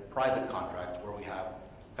dealing with private contracts where we have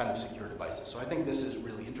kind of secure devices. So I think this is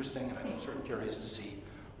really interesting, and I'm sort of curious to see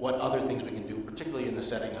what other things we can do, particularly in the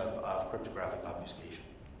setting of cryptographic obfuscation.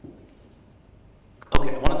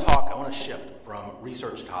 Okay, I want to shift from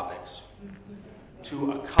research topics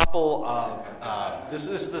to a couple of, this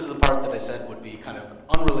is the part that I said would be kind of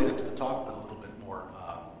unrelated to the talk, but a little bit more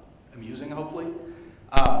amusing, hopefully.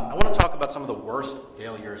 I want to talk about some of the worst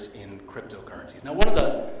failures in cryptocurrencies. Now, one of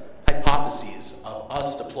the hypotheses of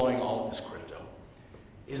us deploying all of this crypto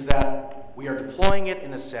is that we are deploying it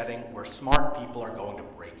in a setting where smart people are going to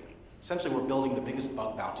break it. Essentially, we're building the biggest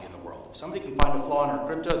bug bounty in the world. If somebody can find a flaw in our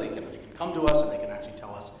crypto, they can come to us and they can actually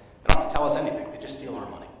tell us. They don't have to tell us anything. They just steal our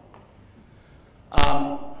money.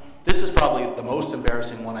 This is probably the most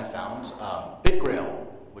embarrassing one I found. BitGrail,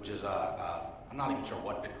 which is, I'm not even sure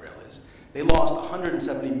what BitGrail is. They lost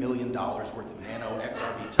 $170 million worth of Nano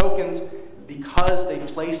XRP tokens because they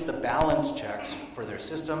placed the balance checks for their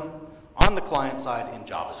system on the client side in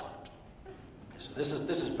JavaScript. So this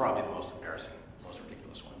is probably the most embarrassing, most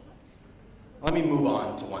ridiculous one. Let me move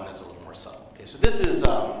on to one that's a little more subtle. Okay, so this is,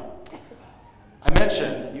 I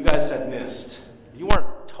mentioned, you guys said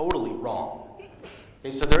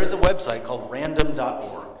website called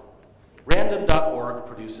random.org. Random.org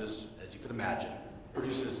produces, as you could imagine,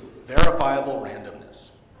 produces verifiable randomness.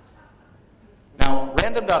 Now,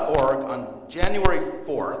 random.org on January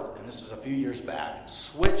 4th, and this was a few years back,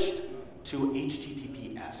 switched to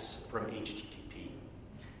HTTPS from HTTP.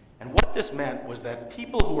 And what this meant was that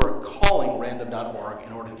people who were calling random.org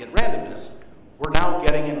in order to get randomness were now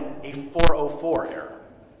getting a 404 error.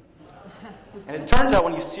 And it turns out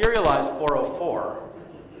when you serialize 404,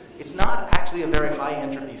 it's not actually a very high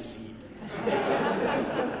entropy seed.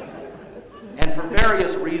 And for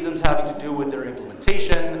various reasons having to do with their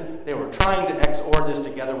implementation, they were trying to XOR this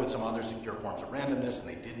together with some other secure forms of randomness, and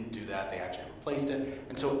they didn't do that. They actually replaced it.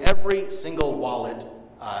 And so every single wallet,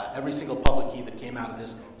 every single public key that came out of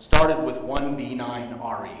this started with one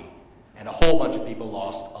B9 RE, and a whole bunch of people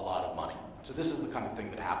lost a lot of money. So this is the kind of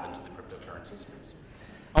thing that happens in the cryptocurrency space.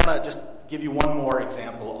 I want to just give you one more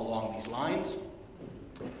example along these lines.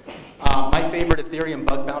 My favorite Ethereum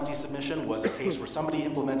bug bounty submission was a case where somebody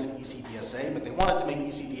implemented ECDSA, but they wanted to make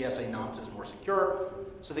ECDSA nonces more secure,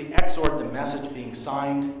 so they XOR'd the message being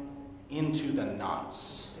signed into the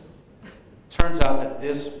nonce. Turns out that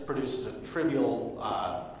this produces a trivial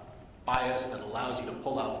bias that allows you to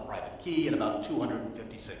pull out the private key in about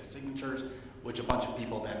 256 signatures, which a bunch of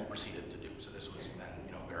people then proceeded to do. So this was then,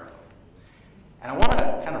 verified. And I want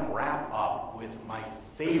to kind of wrap up with my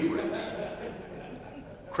favorite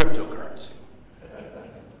cryptocurrency,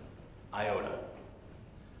 IOTA.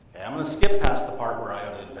 Okay, I'm going to skip past the part where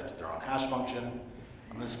IOTA invented their own hash function.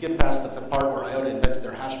 I'm going to skip past the part where IOTA invented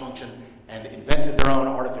their hash function and invented their own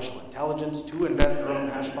artificial intelligence to invent their own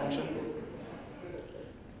hash function.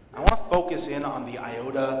 I want to focus in on the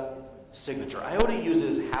IOTA signature. IOTA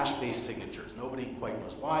uses hash-based signatures. Nobody quite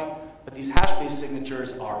knows why, but these hash-based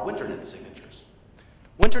signatures are Winternet signatures.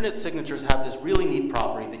 Winternet signatures have this really neat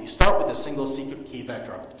property that you start with a single secret key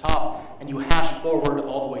vector up at the top, and you hash forward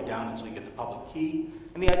all the way down until you get the public key.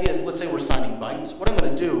 And the idea is, let's say we're signing bytes. What I'm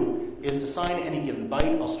going to do is to sign any given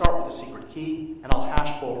byte, I'll start with a secret key, and I'll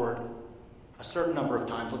hash forward a certain number of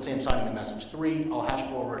times. Let's say I'm signing the message 3. I'll hash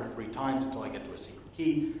forward 3 times until I get to a secret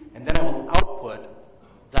key, and then I will output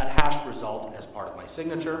that hashed result as part of my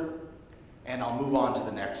signature, and I'll move on to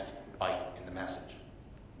the next byte in the message.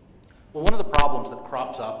 Well, one of the problems that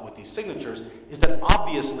crops up with these signatures is that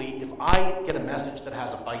obviously if I get a message that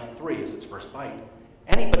has a byte 3 as its first byte,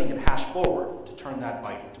 anybody can hash forward to turn that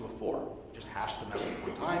byte into a 4. Just hash the message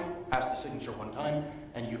one time, hash the signature one time,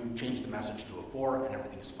 and you change the message to a 4 and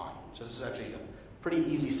everything is fine. So this is actually a pretty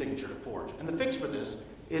easy signature to forge. And the fix for this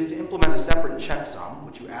is to implement a separate checksum,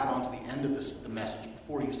 which you add on to the end of the message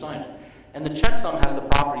before you sign it. And the checksum has the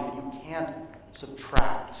property that you can't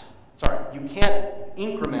you can't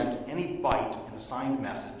increment any byte in the signed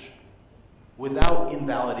message without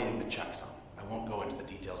invalidating the checksum. I won't go into the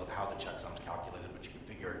details of how the checksum is calculated, but you can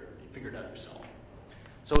figure it out yourself.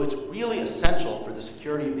 So it's really essential for the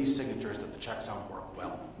security of these signatures that the checksum work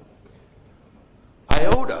well.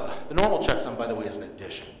 IOTA, the normal checksum, by the way, is an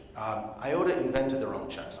addition. IOTA invented their own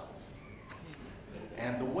checksum.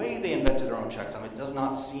 And the way they invented their own checksum, it does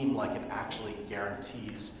not seem like it actually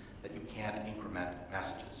guarantees that you can't increment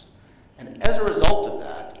messages. And as a result of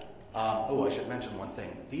that, I should mention one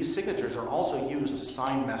thing. These signatures are also used to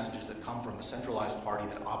sign messages that come from a centralized party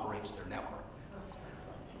that operates their network.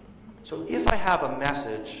 So if I have a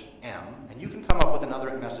message M, and you can come up with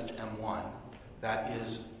another message M1 that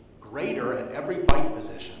is greater at every byte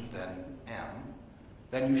position than M,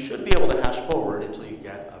 then you should be able to hash forward until you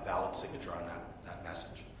get a valid signature on that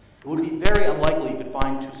message. It would be very unlikely you could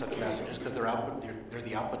find 2 such messages because they're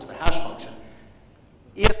the outputs of a hash function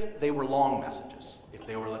if they were long messages, if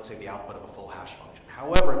they were, let's say, the output of a full hash function.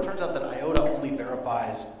 However, it turns out that IOTA only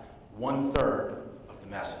verifies 1/3 of the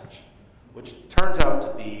message, which turns out to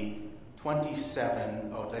be 27,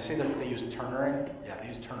 did I say that they use ternary? Yeah, they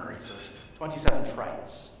use ternary, so it's 27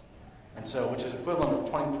 tries. And so, which is equivalent of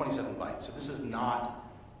 27 bytes. So this is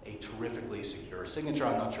not a terrifically secure signature.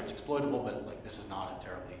 I'm not sure it's exploitable, but this is not a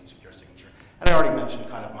terribly secure signature. And I already mentioned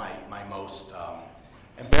kind of my most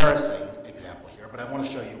embarrassing example here, but I want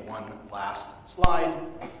to show you one last slide,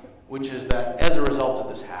 which is that as a result of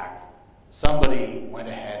this hack, somebody went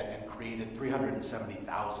ahead and created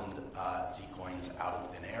 370,000 Z-coins out of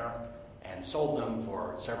thin air and sold them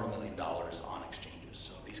for several $1 million on exchanges.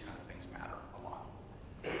 So these kind of things matter a lot.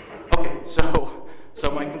 Okay,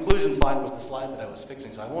 so my conclusion slide was the slide that I was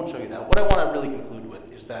fixing, so I won't show you that. What I want to really conclude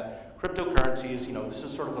with is that cryptocurrencies, this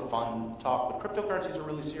is sort of a fun talk, but cryptocurrencies are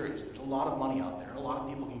really serious. There's a lot of money out there, and a lot of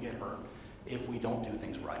people can get hurt if we don't do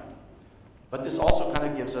things right. But this also kind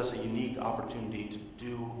of gives us a unique opportunity to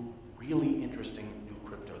do really interesting new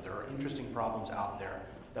crypto. There are interesting problems out there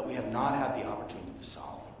that we have not had the opportunity to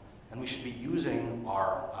solve. And we should be using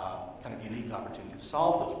our kind of unique opportunity to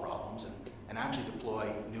solve those problems and actually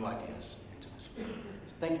deploy new ideas into this field.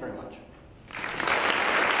 So thank you very much.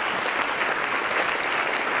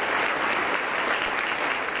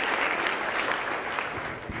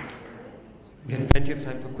 We have plenty of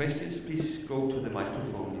time for questions. Please go to the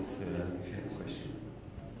microphone if you have a question.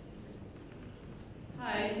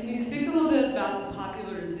 Hi, can you speak a little bit about the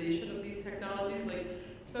popularization of these technologies? Like,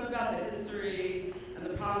 you spoke about the history and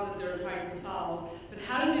the problems that they're trying to solve, but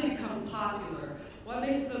how do they become popular? What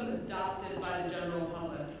makes them adopted by the general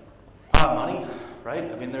public? Money,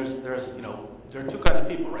 right? I mean, there are two kinds of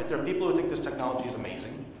people, right? There are people who think this technology is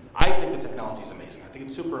amazing. I think the technology is amazing. I think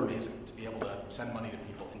it's super amazing to be able to send money to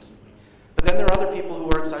people instantly. But then there are other people who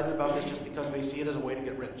are excited about this just because they see it as a way to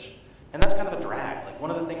get rich. And that's kind of a drag. Like,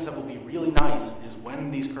 one of the things that will be really nice is when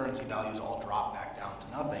these currency values all drop back down to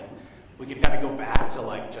nothing, we can kind of go back to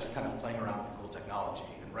like just kind of playing around with cool technology.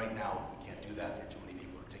 And right now, we can't do that. There are too many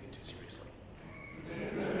people who take it too seriously.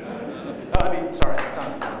 Oh, I mean, sorry, that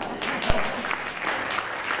sounded terrible.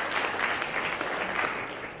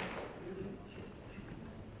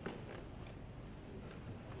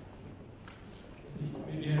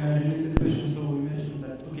 Related question. So we mentioned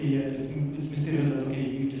that it's mysterious that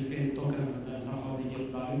you just create tokens and then somehow they get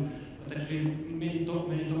value, but actually many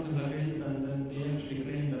tokens are created and then they actually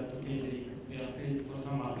claim that they are created for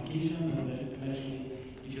some application, and then eventually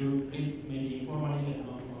if you create maybe informally and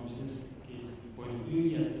not from a business case point of view,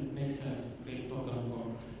 yes, it makes sense to create tokens for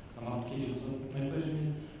some application. So my question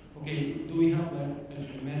is, do we have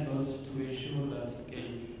actually methods to ensure that if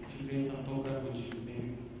you create some token which is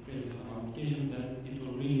maybe created for some application, then it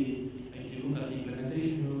will really, you look at the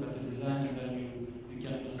implementation, you look at the design, and then you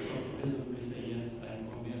can just sort of reasonably say, yes, I'm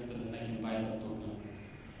convinced that I can buy that token.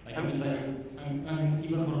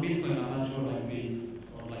 Even for Bitcoin, I'm not sure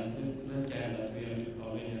Zcash that we are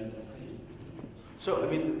already at that stage. So, I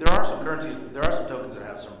mean, there are some currencies, there are some tokens that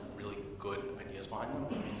have some really good ideas behind them.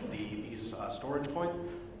 I mean, these storage coins,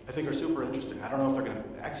 I think, are super interesting. I don't know if they're going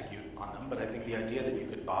to execute on them, but I think the idea that you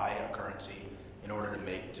could buy a currency in order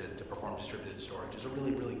to perform distributed storage is a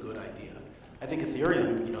really, really good idea. I think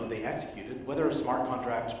Ethereum, they executed. Whether smart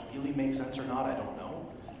contracts really make sense or not, I don't know.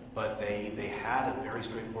 But they had a very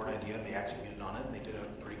straightforward idea, and they executed on it, and they did a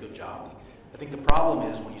pretty good job. I think the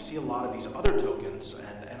problem is when you see a lot of these other tokens,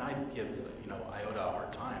 and I give IOTA a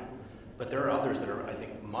hard time, but there are others that are, I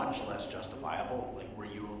think, much less justifiable, like where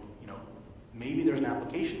maybe there's an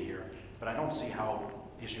application here, but I don't see how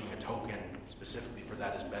issuing a token specifically for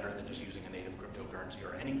that is better than just using a native cryptocurrency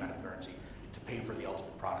or any kind of currency to pay for the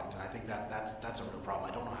ultimate product. And I think that's a real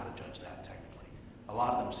problem. I don't know how to judge that technically. A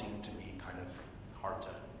lot of them seem to be kind of hard to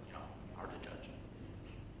judge.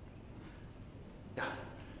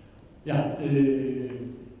 Yeah,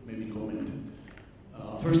 maybe comment.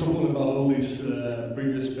 First of all, about all these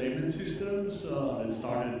previous payment systems that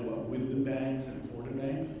started with the banks and for the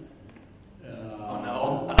banks. Oh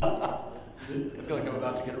no. I feel like I'm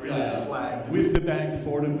about to get really slagged. With the bank,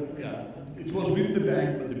 for the, it was with the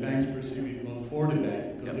bank, but the banks perceive it not for the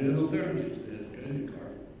bank, because they had alternatives. They had credit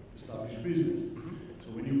card, established business. So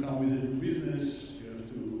when you come with a new business, you have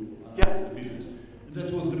to analyze the business. And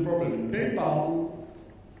that was the problem. In PayPal,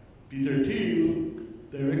 Peter Thiel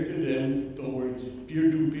directed them towards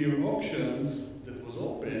peer-to-peer auctions that was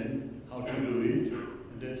open, how to do it,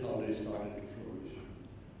 and that's how they started to flourish.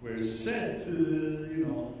 Whereas SET,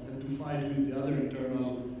 had to fight with the other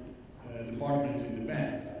internal departments in the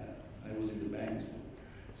banks. I was in the banks.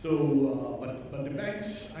 So, but the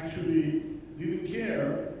banks actually didn't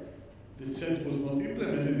care that SET was not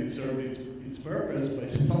implemented. It served its purpose by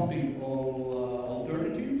stopping all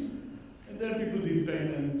alternatives. And then people did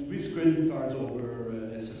payment with credit cards over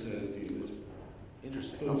SSL.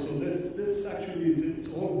 Interesting. So that's actually, it's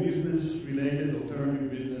all business related, alternative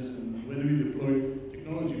business, and when we deploy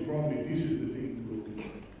technology, probably this is the thing to look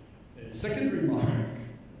at. Second remark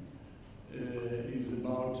is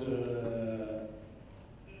about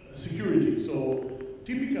security. So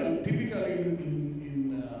typically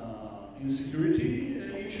in security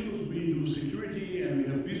issues, we do security and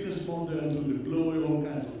we have business model to deploy all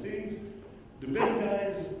kinds of things. The bad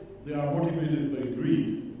guys, they are motivated by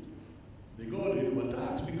greed. They do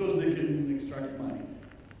attacks because they can extract money.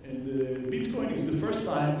 And Bitcoin is the first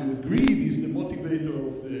time that greed is the motivator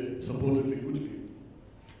of the supposedly good people.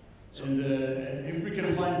 And if we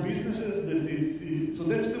can find businesses so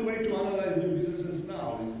that's the way to analyze the businesses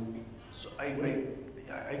now. So I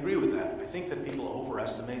agree with that. I think that people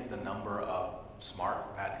overestimate the number of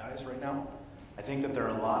smart bad guys right now. I think that there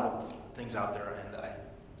are a lot of things out there, and I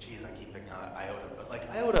keep picking on IOTA, but like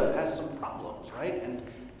IOTA has some problems, right? And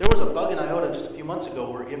There was a bug in IOTA just a few months ago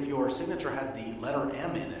where if your signature had the letter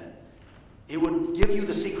M in it, it would give you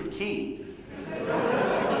the secret key.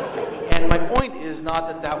 And my point is not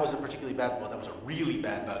that that was a particularly bad, well, that was a really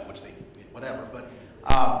bad bug, which they, whatever, but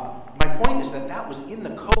my point is that that was in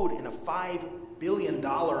the code in a $5 billion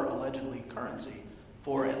allegedly currency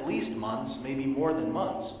for at least months, maybe more than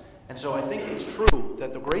months. And so I think it's true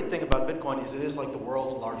that the great thing about Bitcoin is it is like the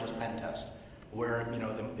world's largest pen test, where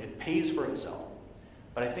it pays for itself.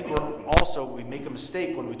 But I think we make a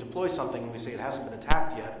mistake when we deploy something and we say it hasn't been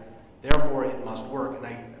attacked yet, therefore it must work.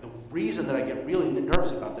 And the reason that I get really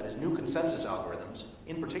nervous about that is new consensus algorithms,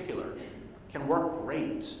 in particular, can work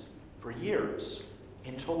great for years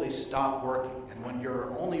until they stop working. And when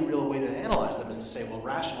your only real way to analyze them is to say, well,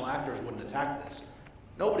 rational actors wouldn't attack this.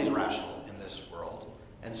 Nobody's rational in this world.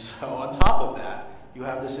 And so on top of that, you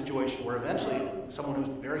have this situation where eventually someone who's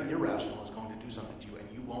very irrational is going to do something to you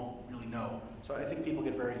and you won't really know. So I think people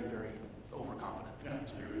get very, very overconfident. Yeah,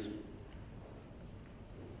 that's very reason.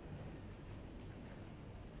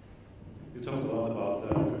 You talked a lot about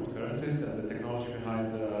cryptocurrencies, and the technology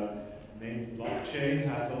behind the name blockchain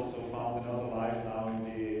has also found another life now in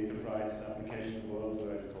the enterprise application world,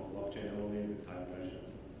 where it's called blockchain only with time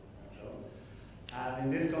measurements and so on.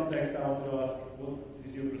 And in this context, I want to ask, what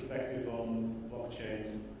is your perspective on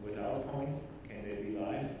blockchains without coins? Can they be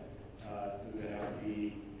live? Do they have to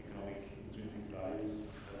be economic intrinsic values?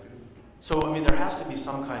 So, I mean, there has to be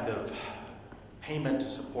some kind of payment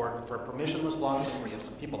support for a permissionless blockchain where you have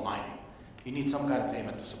some people mining. You need some kind of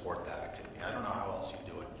payment to support that activity. I don't know how else you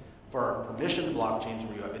do it. For permissioned blockchains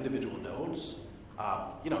where you have individual nodes,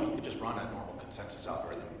 you could just run a normal consensus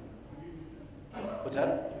algorithm. What's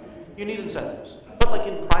that? You need incentives. But like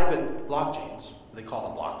in private blockchains, they call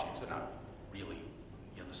them blockchains, they're not really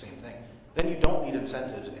the same thing. Then you don't need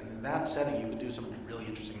incentives, and in that setting you can do some really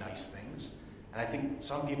interesting, nice things. And I think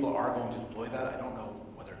some people are going to deploy that. I don't know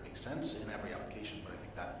whether it makes sense in every application, but I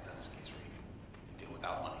think that is the case where you can deal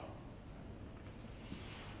without money.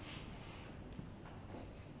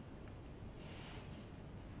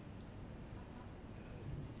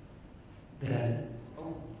 Yeah.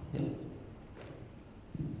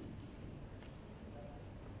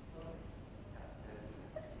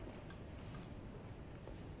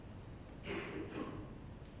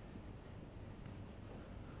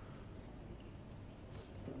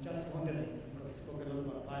 Just wondering, because you spoke a lot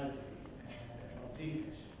about privacy and about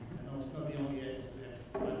Zcash. I know it's not the only area to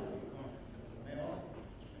have privacy going. Mail,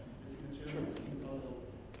 the signatures, I think also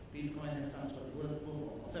Bitcoin and some sort of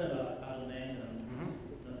bulletproof or several other names, and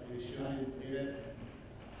not really sure how you do it.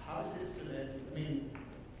 How is this related? I mean,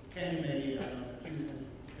 can you maybe, I don't know, a few sentences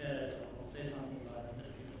compare it or say something about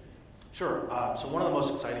investigators? Sure. So one of the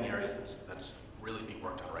most exciting areas that's really being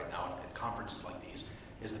worked on right now at conferences like these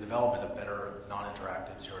is the development of better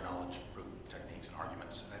non-interactive zero-knowledge proof techniques and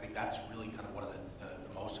arguments. And I think that's really kind of one of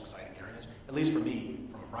the most exciting areas, at least for me,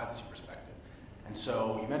 from a privacy perspective. And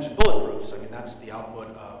so you mentioned bulletproofs. I mean, that's the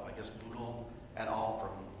output of, I guess, Boodle et al.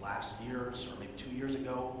 From last year's or maybe 2 years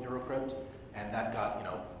ago, Eurocrypt. And that got,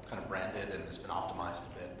 kind of branded and has been optimized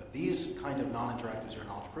a bit. But these kind of non-interactive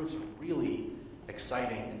zero-knowledge proofs are really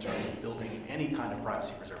exciting in terms of building any kind of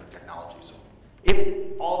privacy-preserving technology. So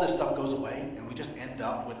if all this stuff goes away and we just end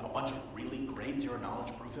up with a bunch of really great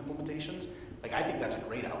zero-knowledge proof implementations, I think that's a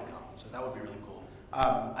great outcome. So that would be really cool.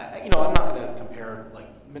 I'm not going to compare,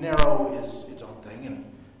 Monero is its own thing, and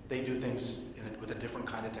they do things with a different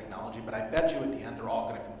kind of technology, but I bet you at the end they're all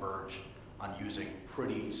going to converge on using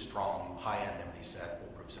pretty strong, high-end MD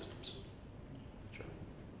set proof systems. Sure.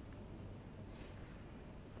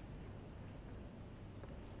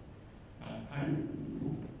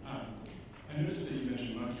 I noticed that you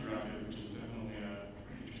mentioned Monkey Rocket, which is definitely a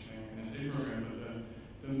pretty interesting NSA program,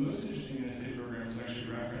 but the most interesting NSA program was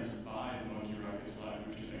actually referenced by the Monkey Rocket slide,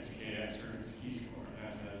 which is XKX or XKeyscore, and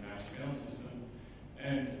that's a mass surveillance system.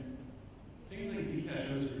 And things like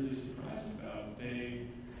Zcash I was really surprised about. They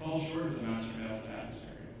fall short of the mass surveillance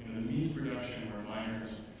adversary. The means production where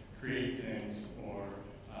miners create things or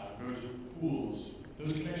go to pools,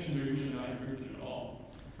 those connections are usually not encrypted at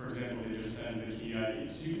all. For example, they just send the key ID.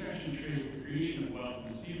 So you can actually trace the creation of wealth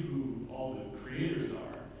and see who all the creators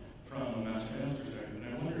are from a mass surveillance perspective.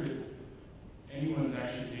 And I wonder if anyone's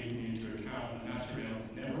actually taking into account a mass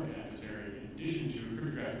surveillance network adversary in addition to a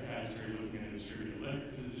cryptographic adversary looking at a distributed ledger.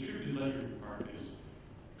 Because the distributed ledger part is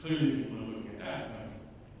clearly people are looking at that,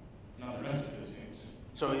 but not the rest of it seems.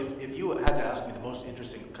 So if you had to ask me the most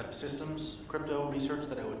interesting kind of systems crypto research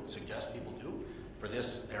that I would suggest people do for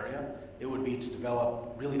this area, it would be to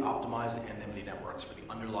develop really optimized anonymity networks for the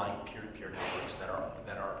underlying peer-to-peer networks that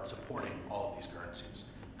are supporting all of these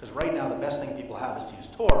currencies. Because right now, the best thing people have is to use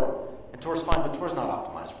Tor, and Tor's fine, but Tor's not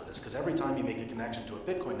optimized for this, because every time you make a connection to a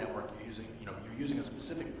Bitcoin network, you're using a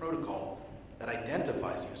specific protocol that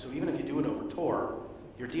identifies you. So even if you do it over Tor,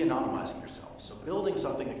 you're de-anonymizing yourself. So building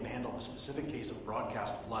something that can handle the specific case of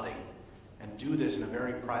broadcast flooding and do this in a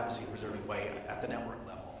very privacy-preserving way at the network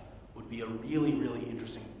level would be a really, really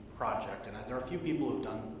interesting project. And there are a few people who've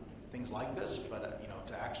done things like this, but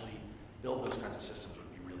to actually build those kinds of systems would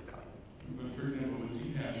be really valuable. But for example, with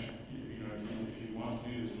Zcash, if you want to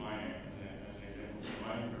do this mining, as an example for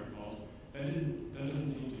mining protocols, that doesn't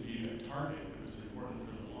seem to be a target that was important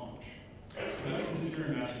for the launch. So that means if you're a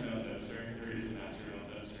master surveillance adversary, there is a master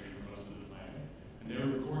surveillance adversary for most of the planet, and they're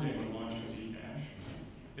recording the launch of Zcash,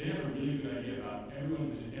 they have a really good idea about everyone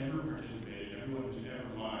who's ever participated, everyone who's ever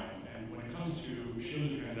mined, and when it comes to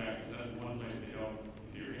shielded transactions, that's one place they don't, in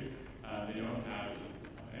theory, they don't have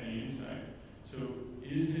any insight. So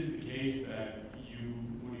is it the case that you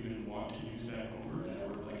would even want to use that over a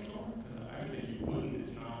network like Tor? Because I would think you wouldn't.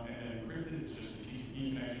 It's not encrypted, it's just a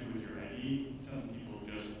TCP connection with your ID. Some people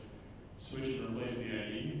just switch and replace the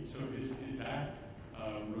ID. So is that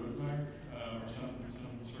a roadmap or some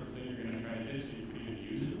sort of thing you're going to try to hit so you could even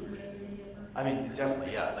use it over a network? I mean,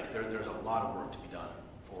 definitely, yeah. Like there's a lot of work to be done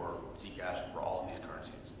for Zcash and for all of these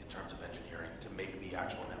currencies in terms of engineering to make the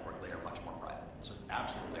actual network layer much more private. So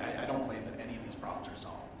absolutely, I don't claim that any of these problems are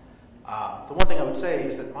solved. The one thing I would say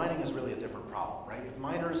is that mining is really a different problem, right? If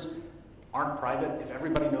miners aren't private, if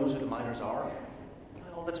everybody knows who the miners are,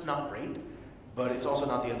 well, that's not great. But it's also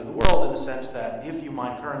not the end of the world in the sense that if you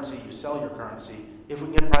mine currency, you sell your currency. If we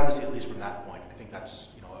can get privacy at least from that point, I think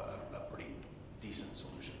that's a pretty decent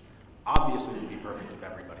solution. Obviously, it would be perfect if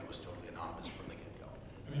everybody was totally anonymous from the get-go.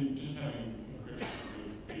 I mean, just having encryption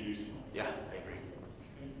would be useful. Yeah, I agree.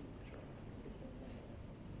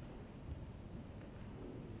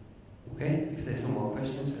 Okay, if there's no more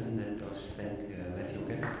questions, then let us thank Matthew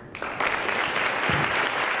again.